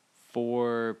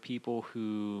 For people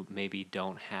who maybe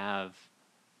don't have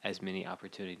as many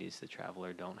opportunities to travel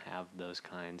or don't have those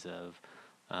kinds of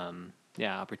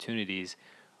opportunities,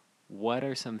 what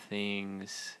are some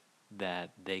things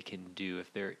that they can do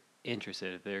if they're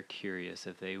interested, if they're curious,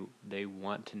 if they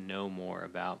want to know more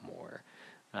about more,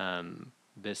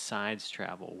 besides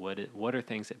travel? What are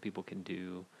things that people can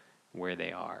do where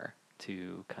they are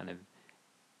to kind of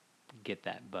get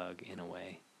that bug in a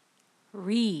way?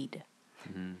 Read.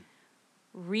 Mm-hmm.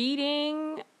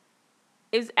 Reading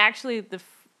is actually the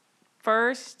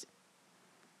first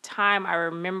time I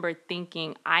remember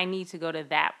thinking I need to go to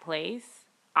that place.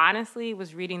 Honestly,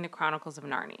 was reading the Chronicles of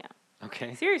Narnia.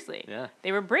 Okay. Seriously. Yeah.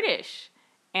 They were British.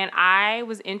 And I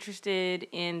was interested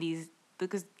in these,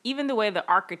 because even the way the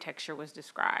architecture was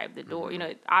described, the door,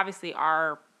 Mm-hmm. Obviously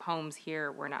our homes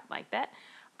here were not like that.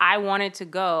 I wanted to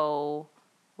go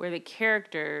where the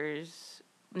characters,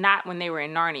 not when they were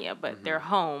in Narnia, but their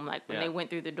home, like when they went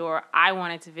through the door, I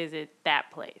wanted to visit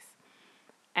that place.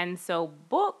 And so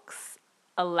books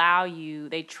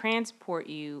they transport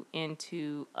you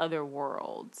into other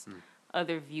worlds,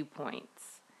 other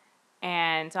viewpoints.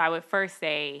 And so I would first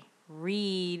say,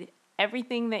 read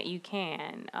everything that you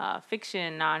can,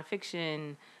 fiction,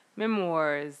 nonfiction,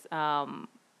 memoirs. There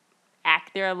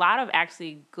are a lot of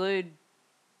actually good,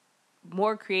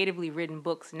 more creatively written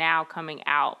books now coming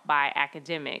out by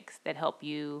academics that help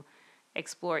you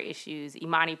explore issues.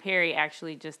 Imani Perry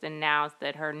actually just announced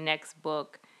that her next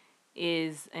book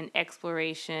is an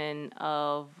exploration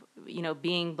of,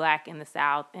 being Black in the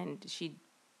South, and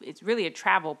it's really a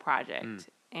travel project.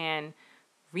 And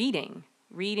reading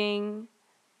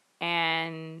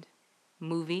and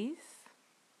movies,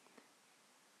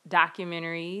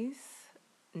 documentaries,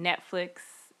 Netflix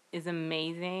is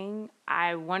amazing.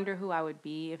 I wonder who I would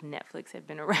be if Netflix had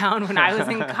been around when I was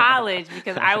in college,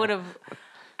 because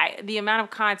the amount of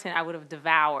content I would have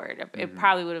devoured, it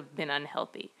probably would have been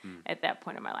unhealthy at that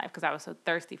point in my life because I was so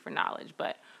thirsty for knowledge.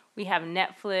 But we have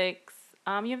Netflix.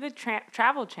 You have the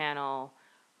Travel Channel.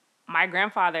 My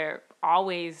grandfather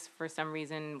always, for some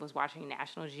reason, was watching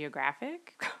National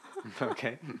Geographic.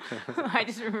 Okay. I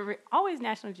just remember always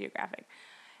National Geographic.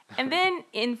 And then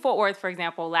in Fort Worth, for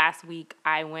example, last week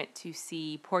I went to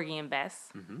see Porgy and Bess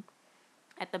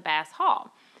at the Bass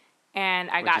Hall. And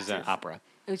Which is an opera.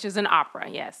 Which is an opera,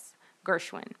 yes.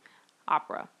 Gershwin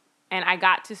opera. And I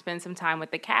got to spend some time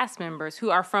with the cast members who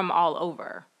are from all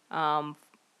over. The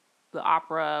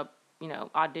opera,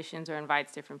 auditions or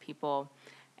invites different people.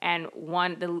 And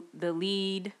the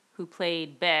lead who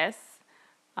played Bess,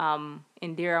 Indira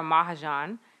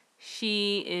Mahajan,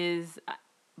 she is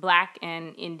Black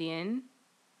and Indian,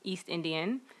 East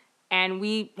Indian. And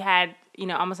we had,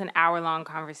 almost an hour-long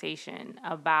conversation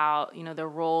about, the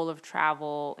role of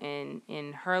travel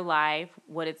in her life,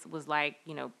 what it was like,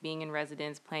 being in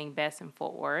residence, playing Bess in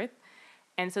Fort Worth.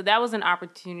 And so that was an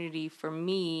opportunity for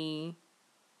me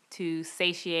to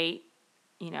satiate,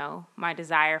 my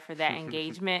desire for that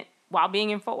engagement while being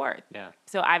in Fort Worth. Yeah.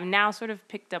 So I've now sort of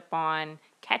picked up on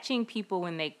catching people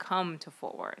when they come to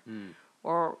Fort Worth.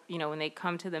 Or, when they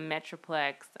come to the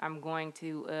Metroplex. I'm going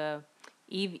to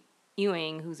Eve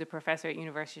Ewing, who's a professor at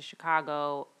University of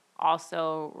Chicago,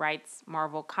 also writes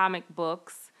Marvel comic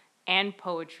books and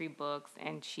poetry books,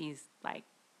 and she's like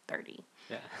 30.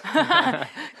 Yeah.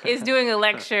 Is doing a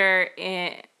lecture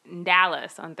in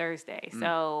Dallas on Thursday.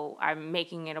 So I'm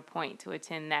making it a point to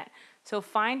attend that. So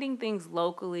finding things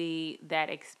locally that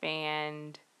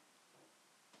expand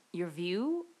your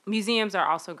view. Museums are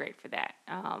also great for that.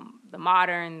 The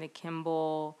Modern, the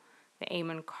Kimball, the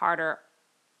Amon Carter,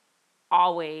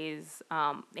 always.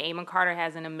 The Amon Carter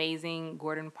has an amazing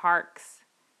Gordon Parks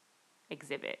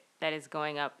exhibit that is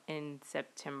going up in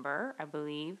September, I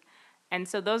believe. And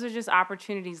so those are just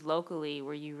opportunities locally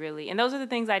where you really, and those are the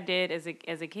things I did as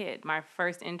a kid. My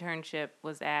first internship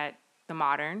was at the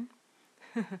Modern.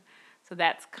 So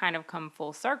that's kind of come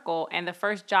full circle. And the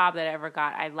first job that I ever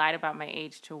got, I lied about my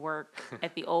age to work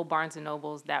at the old Barnes &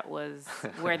 Nobles that was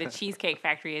where the Cheesecake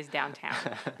Factory is downtown.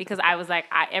 Because I was like,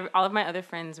 all of my other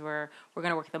friends we're going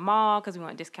to work at the mall because we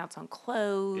want discounts on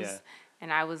clothes. Yeah.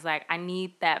 And I was like, I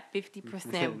need that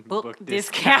 50% book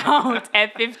discount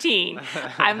at 15.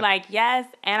 I'm like, yes,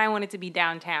 and I want it to be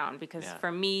downtown because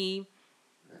for me,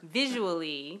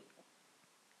 visually,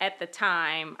 at the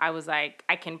time, I was like,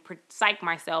 I can psych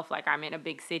myself like I'm in a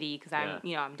big city because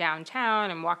I'm downtown,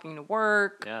 I'm walking to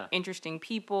work, interesting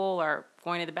people, or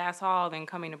going to the Bass Hall, then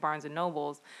coming to Barnes &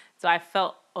 Nobles. So I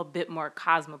felt a bit more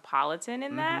cosmopolitan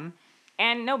in that.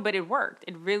 And no, but it worked.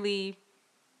 It really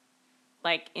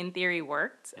like, in theory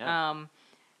worked. Yeah.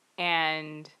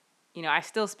 And, you know, I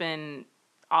still spend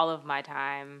all of my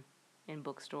time in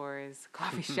bookstores,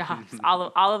 coffee shops,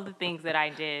 all of the things that I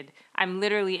did. I'm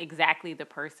literally exactly the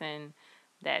person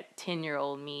that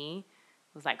 10-year-old me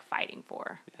was, like, fighting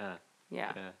for. Yeah.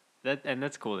 Yeah. Yeah.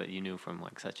 That's cool that you knew from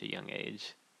like such a young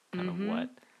age kind of what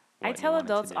I you tell wanted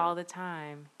to adults do. all the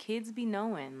time, kids be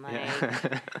knowing. Like,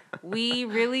 Yeah. we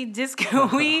really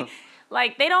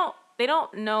like, they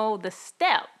don't know the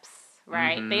steps,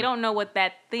 right? They don't know what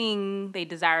that thing they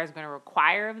desire is going to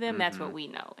require of them. That's what we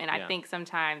know. And I Yeah. think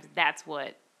sometimes that's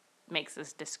what makes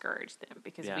us discourage them,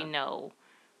 because we Yeah. know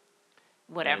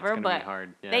Yeah, whatever, it's gonna be but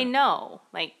hard. Yeah. they know.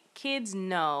 Like, kids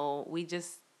know. We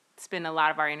just spend a lot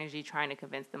of our energy trying to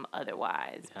convince them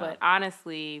otherwise. Yeah. But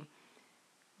honestly,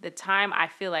 the time I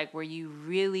feel like where you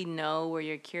really know where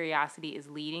your curiosity is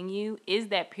leading you is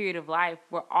that period of life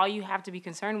where all you have to be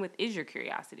concerned with is your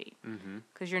curiosity,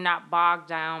 because you're not bogged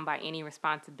down by any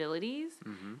responsibilities.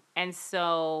 And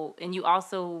so, and you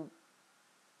also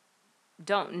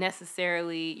don't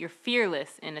necessarily, you're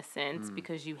fearless in a sense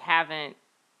because you haven't,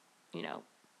 you know,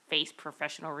 faced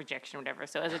professional rejection or whatever.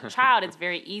 So as a child, it's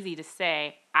very easy to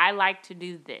say, I like to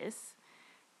do this.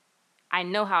 I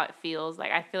know how it feels.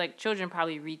 Like, I feel like children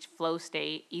probably reach flow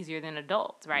state easier than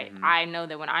adults, right? I know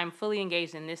that when I'm fully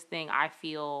engaged in this thing, I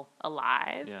feel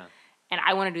alive. Yeah. And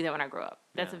I want to do that when I grow up.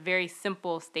 That's Yeah. a very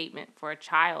simple statement for a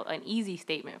child, an easy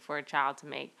statement for a child to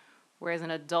make. Whereas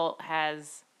an adult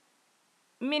has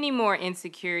many more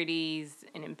insecurities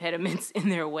and impediments in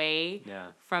their way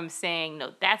Yeah. from saying,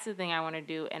 no, that's the thing I want to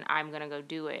do, and I'm going to go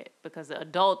do it. Because the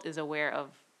adult is aware of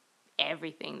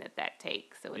everything that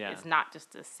takes. So Yeah. it's not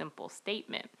just a simple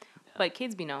statement. But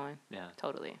kids be knowing. Yeah.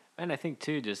 Totally. And I think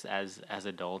too, just as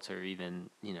adults or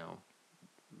even, you know,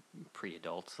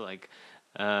 pre-adults, like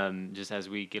just as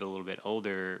we get a little bit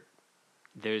older,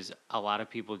 there's a lot of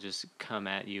people just come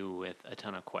at you with a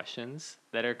ton of questions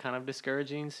that are kind of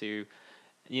discouraging. So,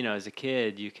 you know, as a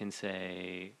kid, you can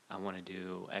say, I want to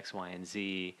do X, Y, and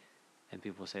Z, and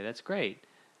people say, that's great.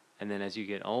 And then as you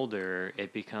get older,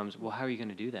 it becomes, well, how are you going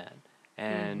to do that?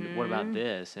 And what about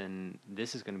this? And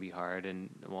this is going to be hard. And,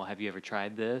 well, have you ever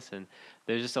tried this? And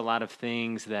there's just a lot of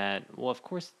things that, well, of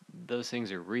course, those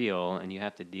things are real and you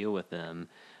have to deal with them.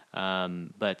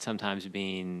 But sometimes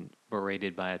being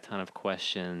berated by a ton of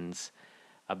questions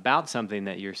about something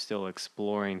that you're still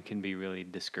exploring can be really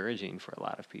discouraging for a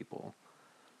lot of people.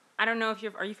 I don't know if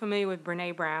are you familiar with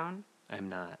Brene Brown? I'm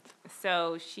not.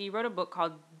 So she wrote a book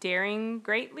called Daring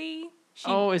Greatly.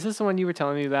 Is this the one you were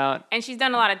telling me about? And she's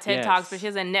done a lot of TED Talks, but Yes. she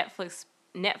has a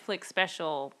Netflix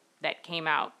special that came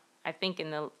out, I think,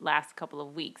 in the last couple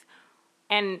of weeks.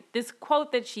 And this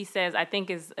quote that she says, I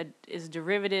think, is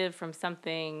derivative from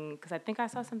something, because I think I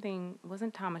saw something, it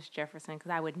wasn't Thomas Jefferson, because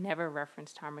I would never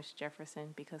reference Thomas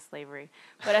Jefferson because slavery,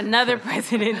 but another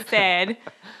president said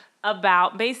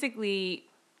about basically,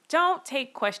 don't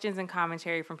take questions and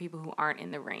commentary from people who aren't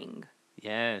in the ring.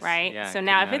 Yes. Right? Yeah, So could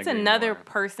now if not it's agree another more.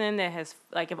 person that has,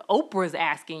 like, if Oprah's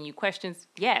asking you questions,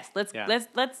 yes, let's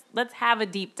have a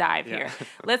deep dive Yeah. here.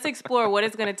 Let's explore what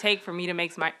it's going to take for me to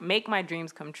make my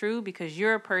dreams come true, because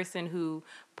you're a person who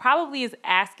probably is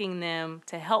asking them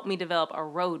to help me develop a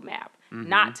roadmap,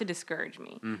 not to discourage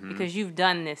me, because you've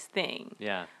done this thing.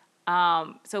 Yeah.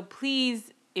 So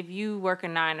please, if you work a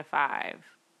 9 to 5,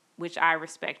 which I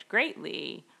respect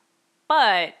greatly,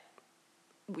 but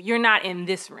you're not in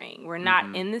this ring. We're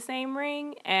not in the same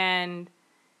ring, and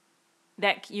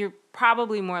that you're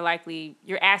probably more likely,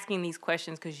 you're asking these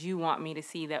questions because you want me to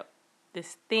see that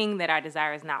this thing that I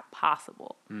desire is not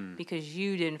possible because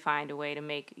you didn't find a way to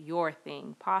make your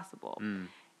thing possible.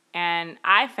 And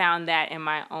I found that in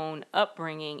my own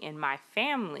upbringing, in my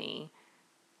family,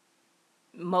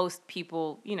 most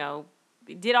people, you know,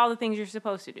 did all the things you're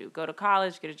supposed to do. Go to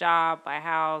college, get a job, buy a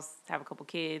house, have a couple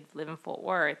kids, live in Fort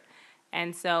Worth.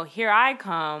 And so here I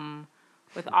come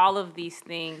with all of these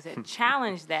things that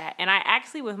challenge that. And I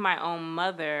actually, with my own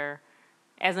mother,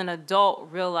 as an adult,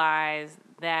 realized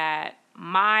that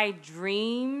my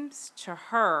dreams to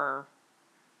her,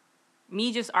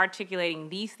 me just articulating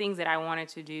these things that I wanted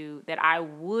to do that I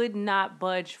would not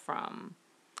budge from,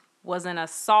 was an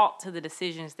assault to the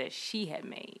decisions that she had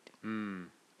made.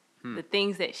 The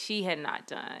things that she had not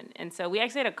done. And so we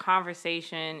actually had a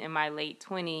conversation in my late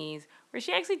 20s where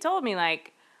she actually told me,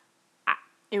 like,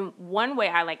 in one way,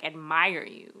 I, like, admire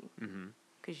you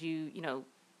because you know,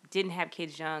 didn't have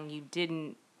kids young. You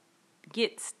didn't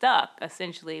get stuck,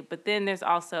 essentially. But then there's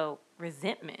also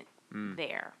resentment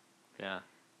there. Yeah.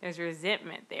 There's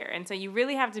resentment there. And so you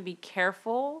really have to be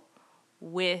careful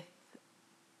with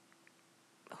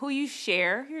who you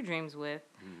share your dreams with,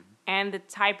 and the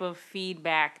type of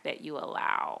feedback that you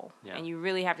allow. Yeah. And you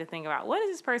really have to think about, what is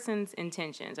this person's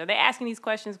intentions? Are they asking these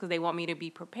questions because they want me to be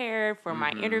prepared for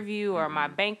my interview or my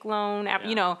bank loan? Yeah.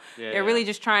 You know, Yeah, they're really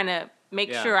just trying to make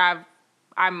Yeah. sure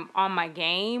I'm on my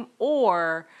game,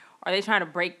 or are they trying to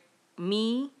break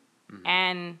me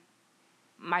and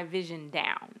my vision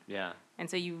down? Yeah. And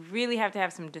so you really have to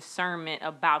have some discernment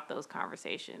about those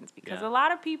conversations, because Yeah. a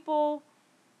lot of people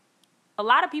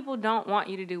don't want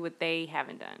you to do what they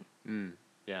haven't done.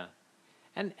 Yeah.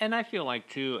 And I feel like,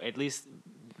 too, at least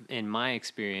in my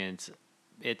experience,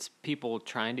 it's people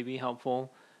trying to be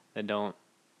helpful that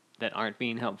aren't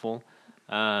being helpful.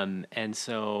 And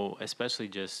so, especially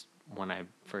just when I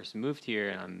first moved here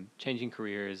and I'm changing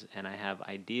careers and I have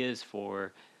ideas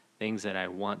for things that I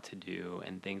want to do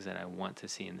and things that I want to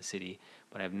see in the city,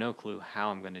 but I have no clue how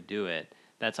I'm going to do it.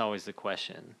 That's always the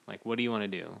question. Like, what do you want to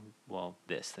do? Well,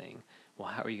 this thing. Well,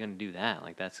 how are you going to do that?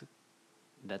 Like, that's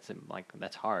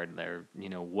hard. There,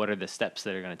 what are the steps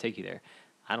that are going to take you there?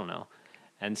 I don't know.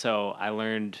 And so I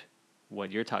learned what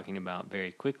you're talking about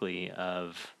very quickly.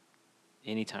 Of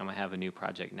anytime I have a new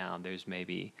project now, there's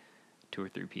maybe 2 or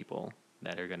 3 people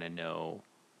that are going to know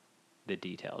the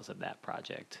details of that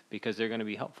project, because they're going to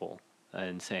be helpful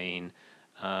in saying,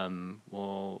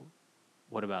 well,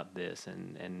 what about this,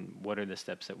 and what are the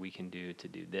steps that we can do to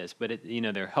do this? But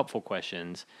they're helpful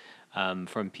questions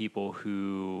from people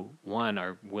who, one,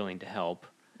 are willing to help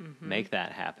make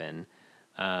that happen,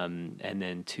 and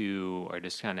then 2, are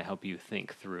just kind of help you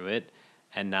think through it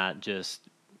and not just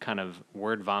kind of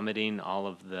word vomiting all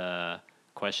of the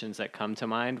questions that come to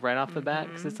mind right off the bat,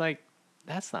 because it's like,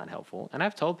 that's not helpful. And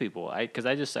I've told people, because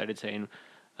I just started saying,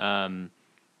 well,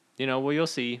 you'll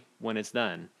see when it's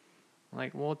done. I'm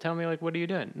like, well, tell me, like, what are you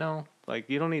doing? No, like,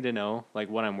 you don't need to know, like,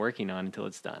 what I'm working on until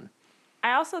it's done.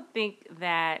 I also think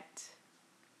that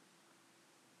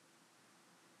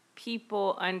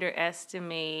people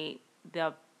underestimate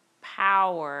the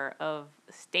power of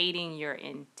stating your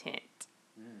intent.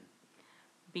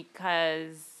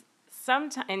 Because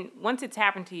sometimes, and once it's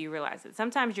happened to you, you realize it.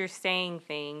 Sometimes you're saying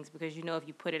things because if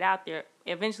you put it out there,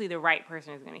 eventually the right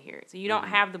person is going to hear it. So you don't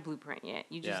have the blueprint yet.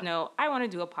 You just know, I want to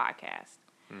do a podcast.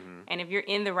 And if you're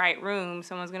in the right room,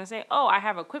 someone's going to say, oh, I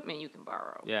have equipment you can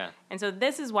borrow. Yeah. And so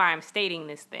this is why I'm stating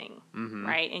this thing,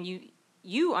 right? And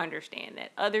you understand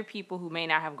that other people who may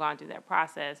not have gone through that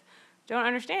process don't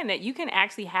understand that you can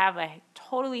actually have a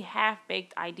totally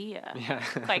half-baked idea. Yeah.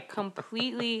 Like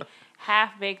completely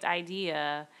half-baked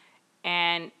idea,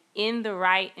 and in the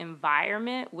right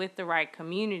environment with the right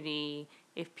community,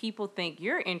 if people think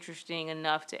you're interesting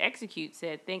enough to execute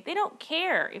said thing, they don't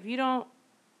care if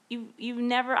you've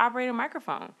never operated a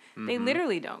microphone. They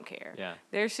literally don't care. Yeah.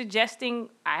 They're suggesting,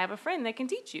 I have a friend that can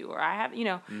teach you, or I have,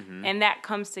 and that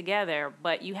comes together.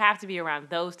 But you have to be around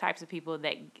those types of people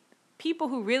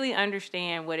who really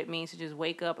understand what it means to just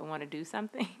wake up and want to do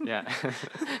something. Yeah.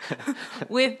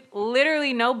 With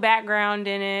literally no background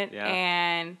in it, Yeah.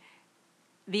 and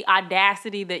the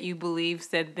audacity that you believe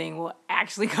said thing will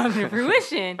actually come to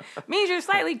fruition means you're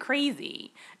slightly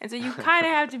crazy. And so you kind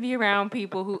of have to be around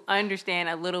people who understand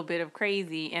a little bit of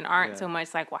crazy and aren't so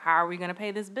much like, well, how are we going to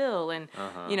pay this bill? And,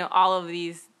 all of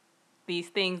these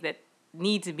things that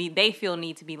need to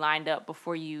be lined up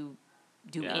before you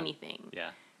do anything.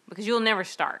 Yeah. Because you'll never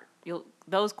start.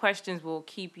 Those questions will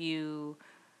keep you.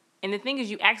 And the thing is,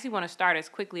 you actually want to start as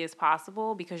quickly as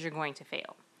possible because you're going to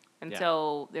fail. And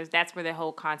so that's where the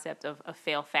whole concept of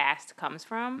fail fast comes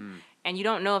from. And you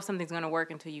don't know if something's going to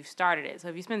work until you've started it. So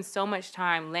if you spend so much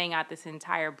time laying out this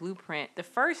entire blueprint, the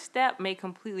first step may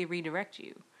completely redirect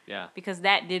you. Yeah. Because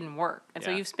that didn't work. And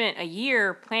so you've spent a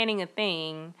year planning a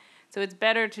thing. So it's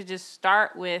better to just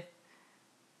start with,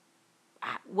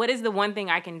 what is the one thing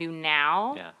I can do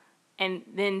now? Yeah. And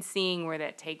then seeing where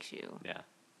that takes you. Yeah.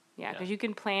 Yeah, because you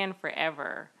can plan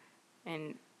forever,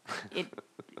 and it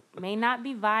may not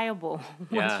be viable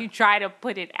once you try to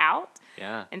put it out.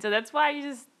 Yeah. And so that's why I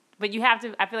feel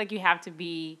like you have to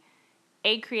be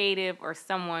a creative or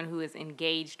someone who is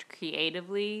engaged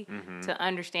creatively to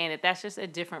understand that that's just a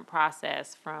different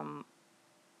process from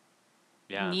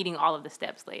needing all of the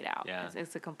steps laid out. Yeah.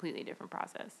 It's a completely different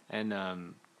process. And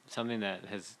something that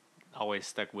has always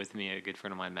stuck with me, a good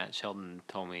friend of mine, Matt Shelton,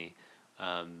 told me,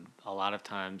 a lot of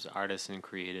times artists and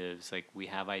creatives, like, we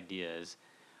have ideas,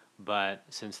 but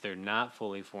since they're not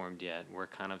fully formed yet, we're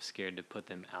kind of scared to put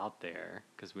them out there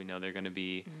because we know they're going to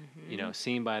be,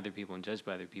 seen by other people and judged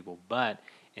by other people. But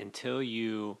until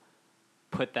you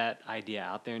put that idea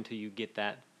out there, until you get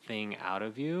that thing out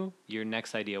of you, your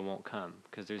next idea won't come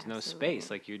because there's no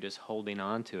space. Like, you're just holding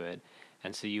on to it.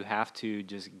 And so you have to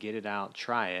just get it out,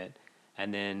 try it,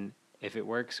 and then if it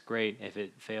works, great. If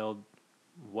it failed,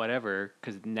 whatever,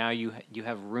 because now you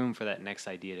have room for that next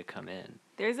idea to come in.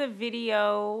 There's a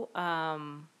video,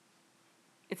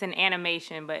 it's an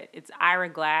animation, but it's Ira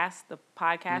Glass, the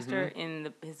podcaster,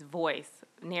 in his voice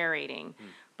narrating.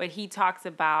 But he talks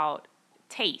about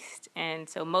taste. And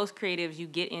so most creatives, you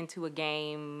get into a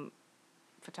game,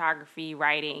 photography,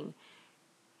 writing,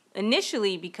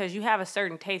 initially because you have a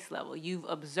certain taste level. You've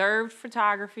observed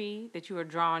photography that you are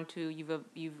drawn to.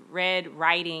 You've read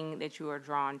writing that you are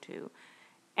drawn to.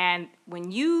 And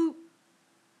when you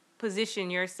position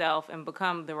yourself and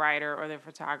become the writer or the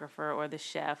photographer or the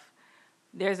chef,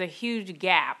 there's a huge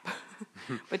gap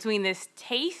between this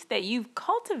taste that you've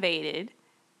cultivated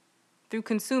through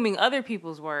consuming other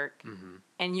people's work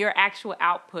and your actual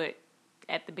output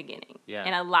at the beginning. Yeah.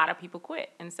 And a lot of people quit.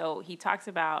 And so he talks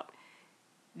about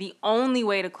the only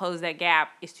way to close that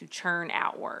gap is to churn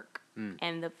out work.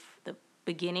 And the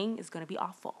beginning is going to be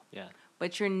awful. Yeah.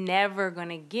 But you're never going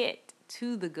to get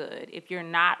to the good if you're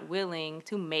not willing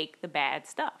to make the bad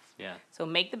stuff. Yeah. So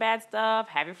make the bad stuff,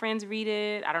 have your friends read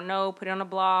it, I don't know, put it on a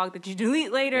blog that you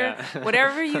delete later. Yeah.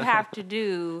 Whatever you have to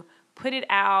do, put it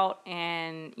out,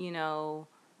 and, you know,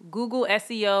 Google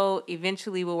SEO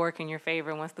eventually will work in your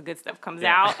favor once the good stuff comes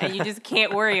out, and you just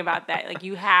can't worry about that. Like,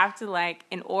 you have to, like,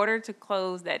 in order to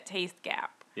close that taste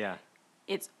gap,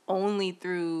 it's only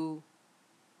through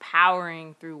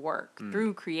powering through work,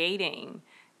 through creating,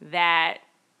 that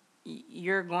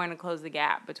you're going to close the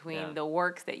gap between the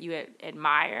works that you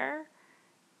admire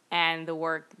and the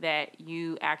work that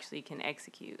you actually can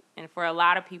execute. And for a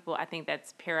lot of people, I think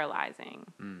that's paralyzing.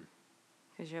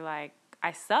 Because you're like,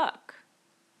 I suck.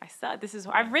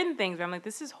 I've written things where I'm like,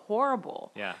 this is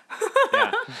horrible. Yeah.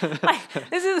 Like,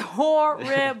 this is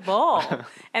horrible.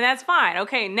 And that's fine.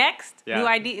 Okay, next, new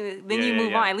idea. Then you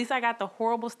move on. At least I got the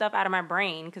horrible stuff out of my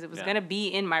brain because it was going to be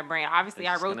in my brain. Obviously,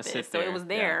 I wrote this, so it was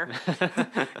there.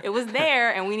 It was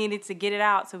there, and we needed to get it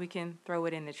out so we can throw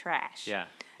it in the trash. Yeah.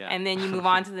 And then you move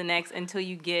on to the next until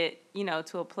you get, you know,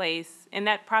 to a place. In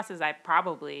that process, I'm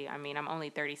only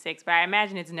 36, but I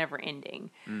imagine it's never ending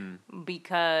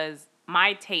because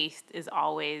my taste is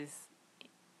always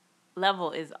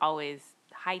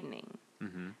heightening.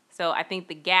 So I think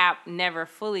the gap never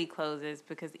fully closes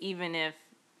because even if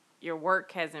your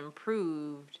work has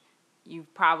improved,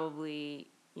 you've probably,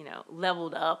 you know,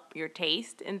 leveled up your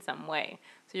taste in some way.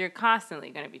 So you're constantly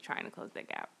going to be trying to close that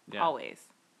gap. Always.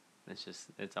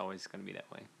 It's always going to be that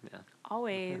way. Yeah.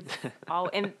 Always.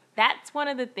 And that's one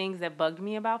of the things that bugged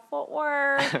me about Fort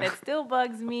Worth, that still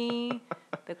bugs me,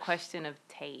 the question of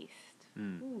taste.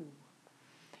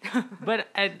 But,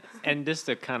 and just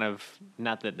to kind of,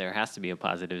 not that there has to be a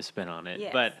positive spin on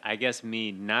it, but I guess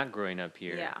me not growing up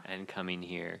here and coming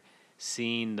here,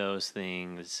 seeing those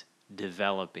things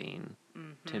developing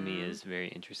to me is very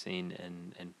interesting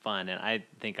and fun. And I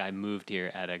think I moved here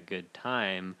at a good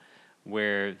time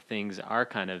where things are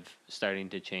kind of starting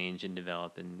to change and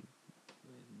develop, and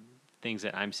things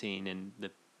that I'm seeing and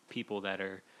the people that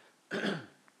are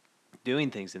doing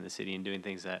things in the city and doing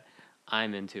things that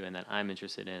I'm into and that I'm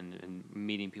interested in, and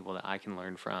meeting people that I can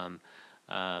learn from.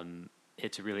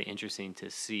 It's really interesting to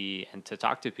see and to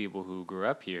talk to people who grew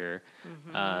up here,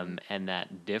 and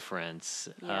that difference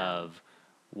of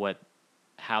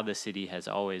how the city has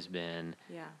always been,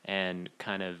 and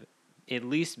kind of at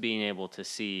least being able to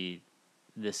see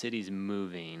the city's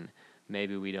moving.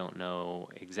 Maybe we don't know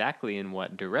exactly in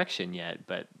what direction yet,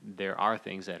 but there are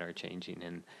things that are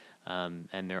changing,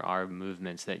 and there are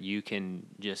movements that you can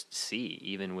just see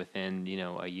even within, you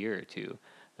know, a year or two.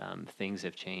 Things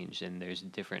have changed, and there's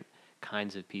different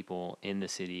kinds of people in the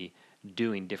city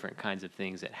doing different kinds of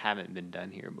things that haven't been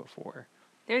done here before.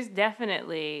 There's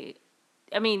definitely,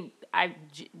 I mean, I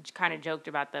kind of joked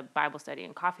about the Bible study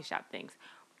and coffee shop things,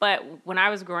 but when I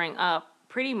was growing up,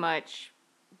 pretty much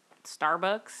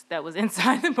Starbucks that was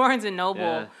inside the Barnes &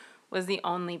 Noble was the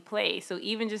only place. So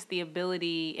even just the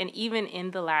ability, and even in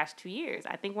the last 2 years,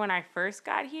 I think when I first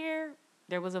got here,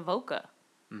 there was a Voca,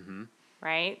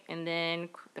 right? And then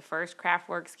the first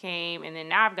Craftworks came, and then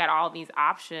now I've got all these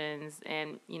options,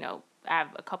 and, you know, I have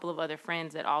a couple of other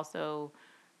friends that also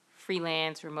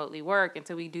freelance, remotely work, and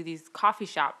so we do these coffee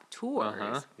shop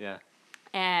tours.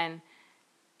 And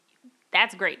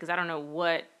that's great, because I don't know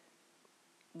what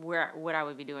I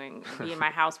would be doing, be in my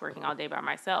house working all day by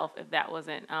myself if that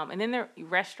wasn't. And then the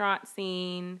restaurant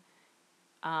scene,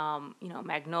 you know,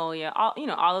 Magnolia,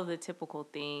 all of the typical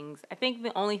things. I think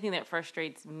the only thing that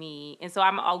frustrates me, and so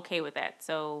I'm okay with that.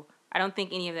 So I don't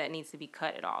think any of that needs to be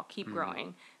cut at all. Keep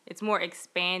growing. It's more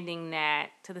expanding that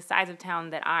to the size of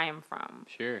town that I am from.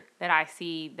 Sure. That I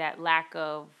see that lack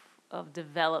of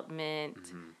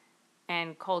development.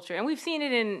 and culture. And we've seen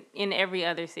it in every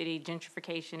other city,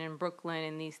 gentrification in Brooklyn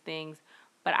and these things.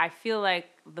 But I feel like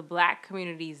the Black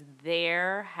communities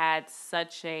there had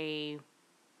such a,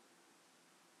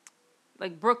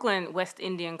 like Brooklyn, West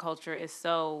Indian culture is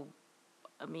so,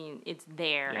 I mean, it's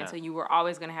there. Yeah. And so you were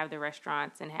always going to have the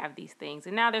restaurants and have these things.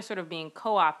 And now they're sort of being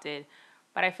co-opted.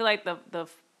 But I feel like the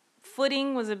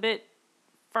footing was a bit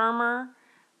firmer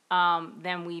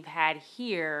than we've had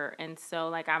here. And so,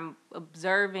 like, I'm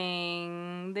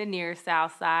observing the near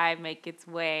South Side make its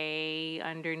way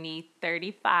underneath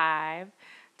 35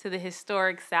 to the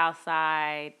historic South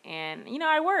Side. And, you know,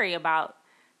 I worry about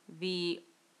the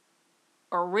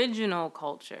original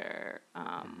culture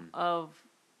of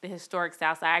the historic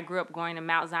South Side. I grew up going to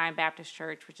Mount Zion Baptist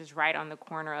Church, which is right on the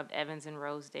corner of Evans and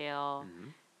Rosedale.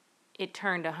 It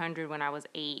turned 100 when I was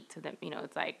 8, so that, you know,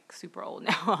 it's like super old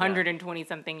now, 120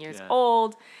 something years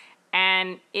old.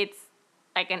 And it's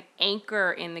like an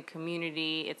anchor in the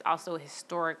community. It's also a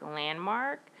historic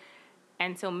landmark.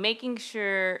 And so making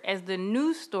sure as the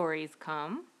new stories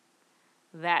come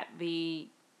that the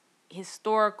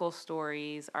historical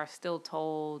stories are still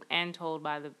told and told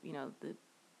by the, you know,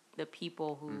 the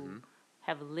people who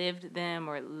have lived them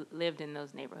or lived in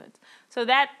those neighborhoods. So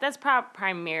that's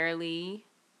primarily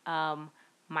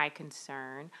my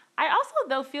concern. I also,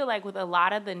 though, feel like with a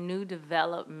lot of the new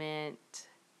development,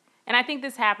 and I think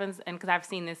this happens, and because I've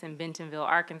seen this in Bentonville,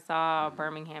 Arkansas,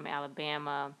 Birmingham,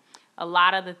 Alabama, a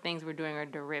lot of the things we're doing are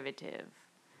derivative.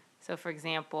 So, for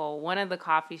example, one of the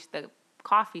coffee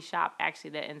shop actually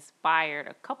that inspired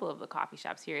a couple of the coffee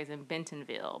shops here is in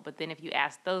Bentonville. But then if you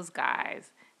ask those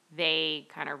guys, they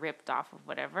kind of ripped off of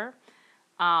whatever.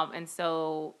 And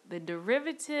so the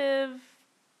derivative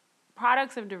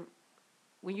products of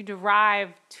when you derive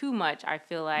too much, I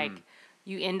feel like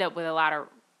you end up with a lot of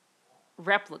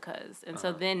replicas. And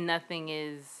so then nothing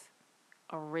is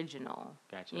original.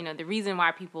 Gotcha. You know, the reason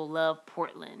why people love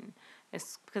Portland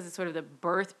is because it's sort of the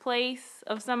birthplace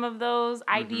of some of those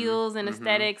ideals and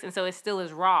aesthetics. And so it still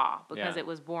is raw because it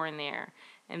was born there.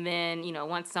 And then, you know,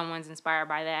 once someone's inspired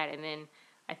by that, and then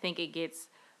I think it gets...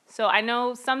 So I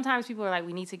know sometimes people are like,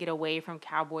 we need to get away from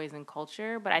cowboys and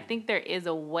culture, but I think there is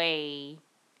a way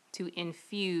to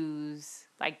infuse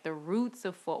like the roots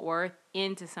of Fort Worth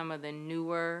into some of the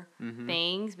newer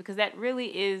things, because that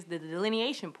really is the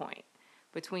delineation point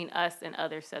between us and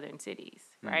other southern cities,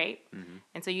 right?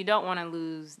 And so you don't want to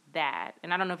lose that.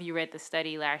 And I don't know if you read the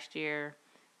study last year.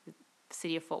 The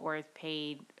city of Fort Worth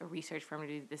paid a research firm to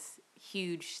do this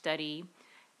huge study,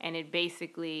 and it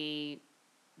basically...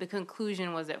 the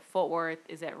conclusion was that Fort Worth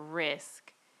is at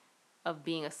risk of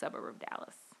being a suburb of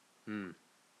Dallas.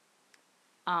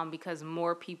 Because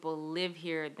more people live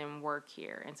here than work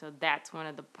here. And so that's one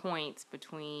of the points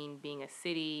between being a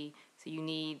city. So you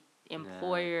need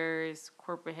employers,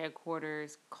 corporate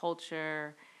headquarters,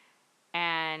 culture.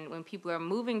 And when people are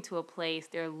moving to a place,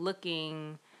 they're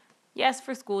looking, yes,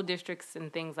 for school districts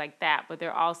and things like that, but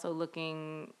they're also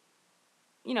looking...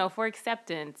 you know, for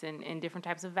acceptance and different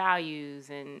types of values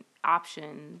and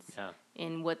options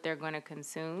in what they're going to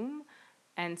consume.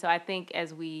 And so I think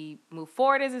as we move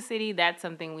forward as a city, that's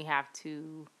something we have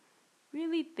to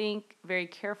really think very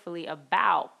carefully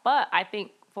about. But I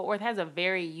think Fort Worth has a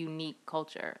very unique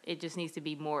culture. It just needs to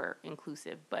be more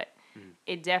inclusive. But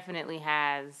it definitely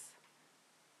has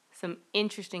some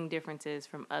interesting differences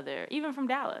from even from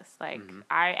Dallas. Like,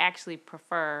 I actually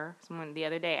prefer, someone the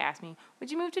other day asked me,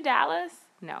 would you move to Dallas?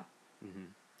 No.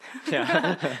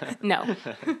 No.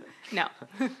 No.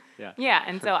 Yeah.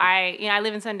 And so I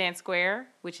live in Sundance Square,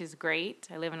 which is great.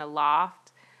 I live in a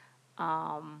loft.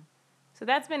 So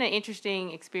that's been an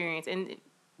interesting experience, and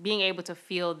being able to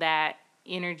feel that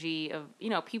energy of, you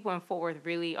know, people in Fort Worth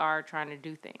really are trying to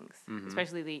do things,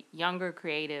 especially the younger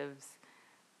creatives.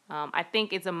 I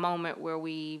think it's a moment where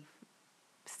we've,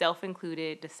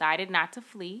 self-included, decided not to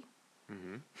flee.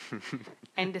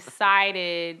 And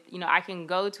decided, you know, I can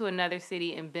go to another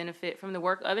city and benefit from the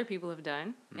work other people have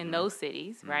done in those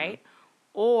cities, right?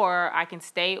 Or I can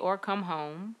stay or come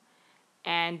home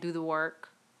and do the work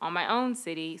on my own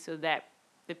city so that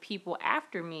the people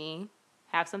after me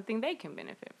have something they can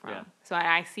benefit from. Yeah. So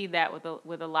I see that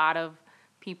with a lot of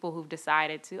people who've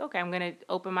decided to, okay, I'm going to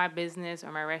open my business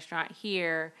or my restaurant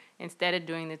here instead of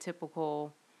doing the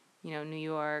typical, you know, New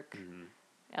York,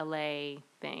 LA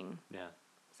thing. Yeah.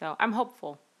 So I'm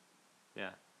hopeful.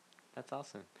 Yeah. That's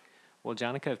awesome. Well,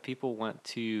 Jonica, if people want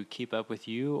to keep up with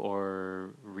you or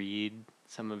read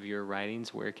some of your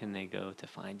writings, where can they go to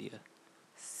find you?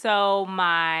 So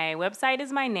my website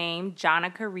is my name,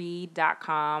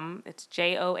 johnicareed.com. It's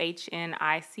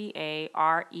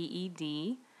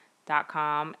JOHNICAREED.com.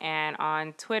 jonica.com. And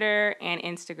on Twitter and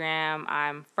Instagram,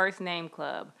 I'm First Name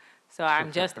Club. So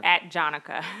I'm just at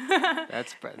Jonica.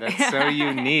 That's so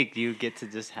unique. You get to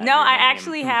just have No, your I name.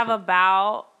 actually have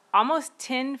about almost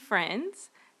 10 friends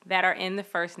that are in the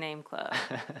First Name Club.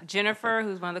 Jennifer,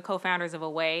 who's one of the co-founders of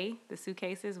Away, the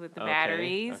suitcases with the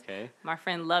batteries. Okay. My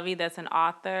friend Lovey, that's an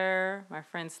author. My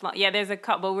friend Sloan. Yeah, there's a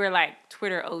couple, but we're like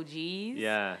Twitter OGs.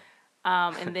 Yeah.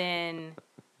 And then,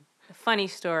 funny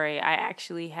story, I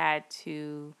actually had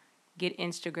to get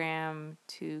Instagram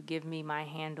to give me my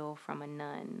handle from a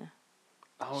nun.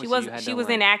 Oh, She so was you had she to, was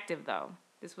like, inactive though.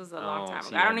 This was a long time so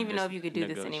ago. you I don't had even to know if you could do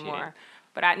this negotiate. anymore.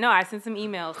 But I sent some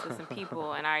emails to some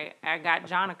people and I got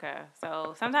Jonica.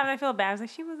 So sometimes I feel bad. I was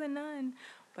like, she was a nun.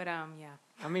 But yeah.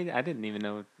 I mean, I didn't even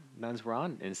know nuns were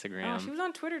on Instagram. Oh, she was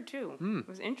on Twitter too. Hmm. It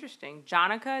was interesting.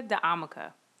 Jonica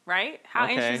D'Amica, right? How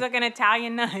Okay. and she's like an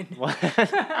Italian nun. What?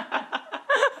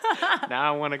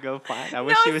 Now I want to go find. I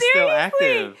wish No, she was still seriously.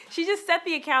 active. She just set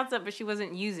the accounts up, but she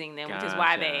wasn't using them, which is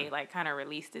why Gotcha. they like kind of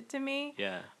released it to me.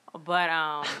 Yeah. But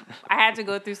I had to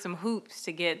go through some hoops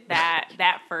to get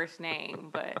that first name.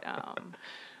 But it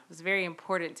was very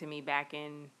important to me back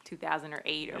in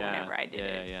 2008 or whenever I did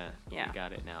it. Yeah. Yeah. You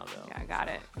got it now, though. Yeah, I got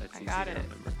it. That's I easy got to it.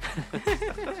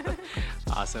 remember.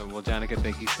 Awesome. Well, Jonica,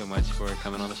 thank you so much for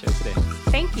coming on the show today.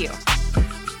 Thank you.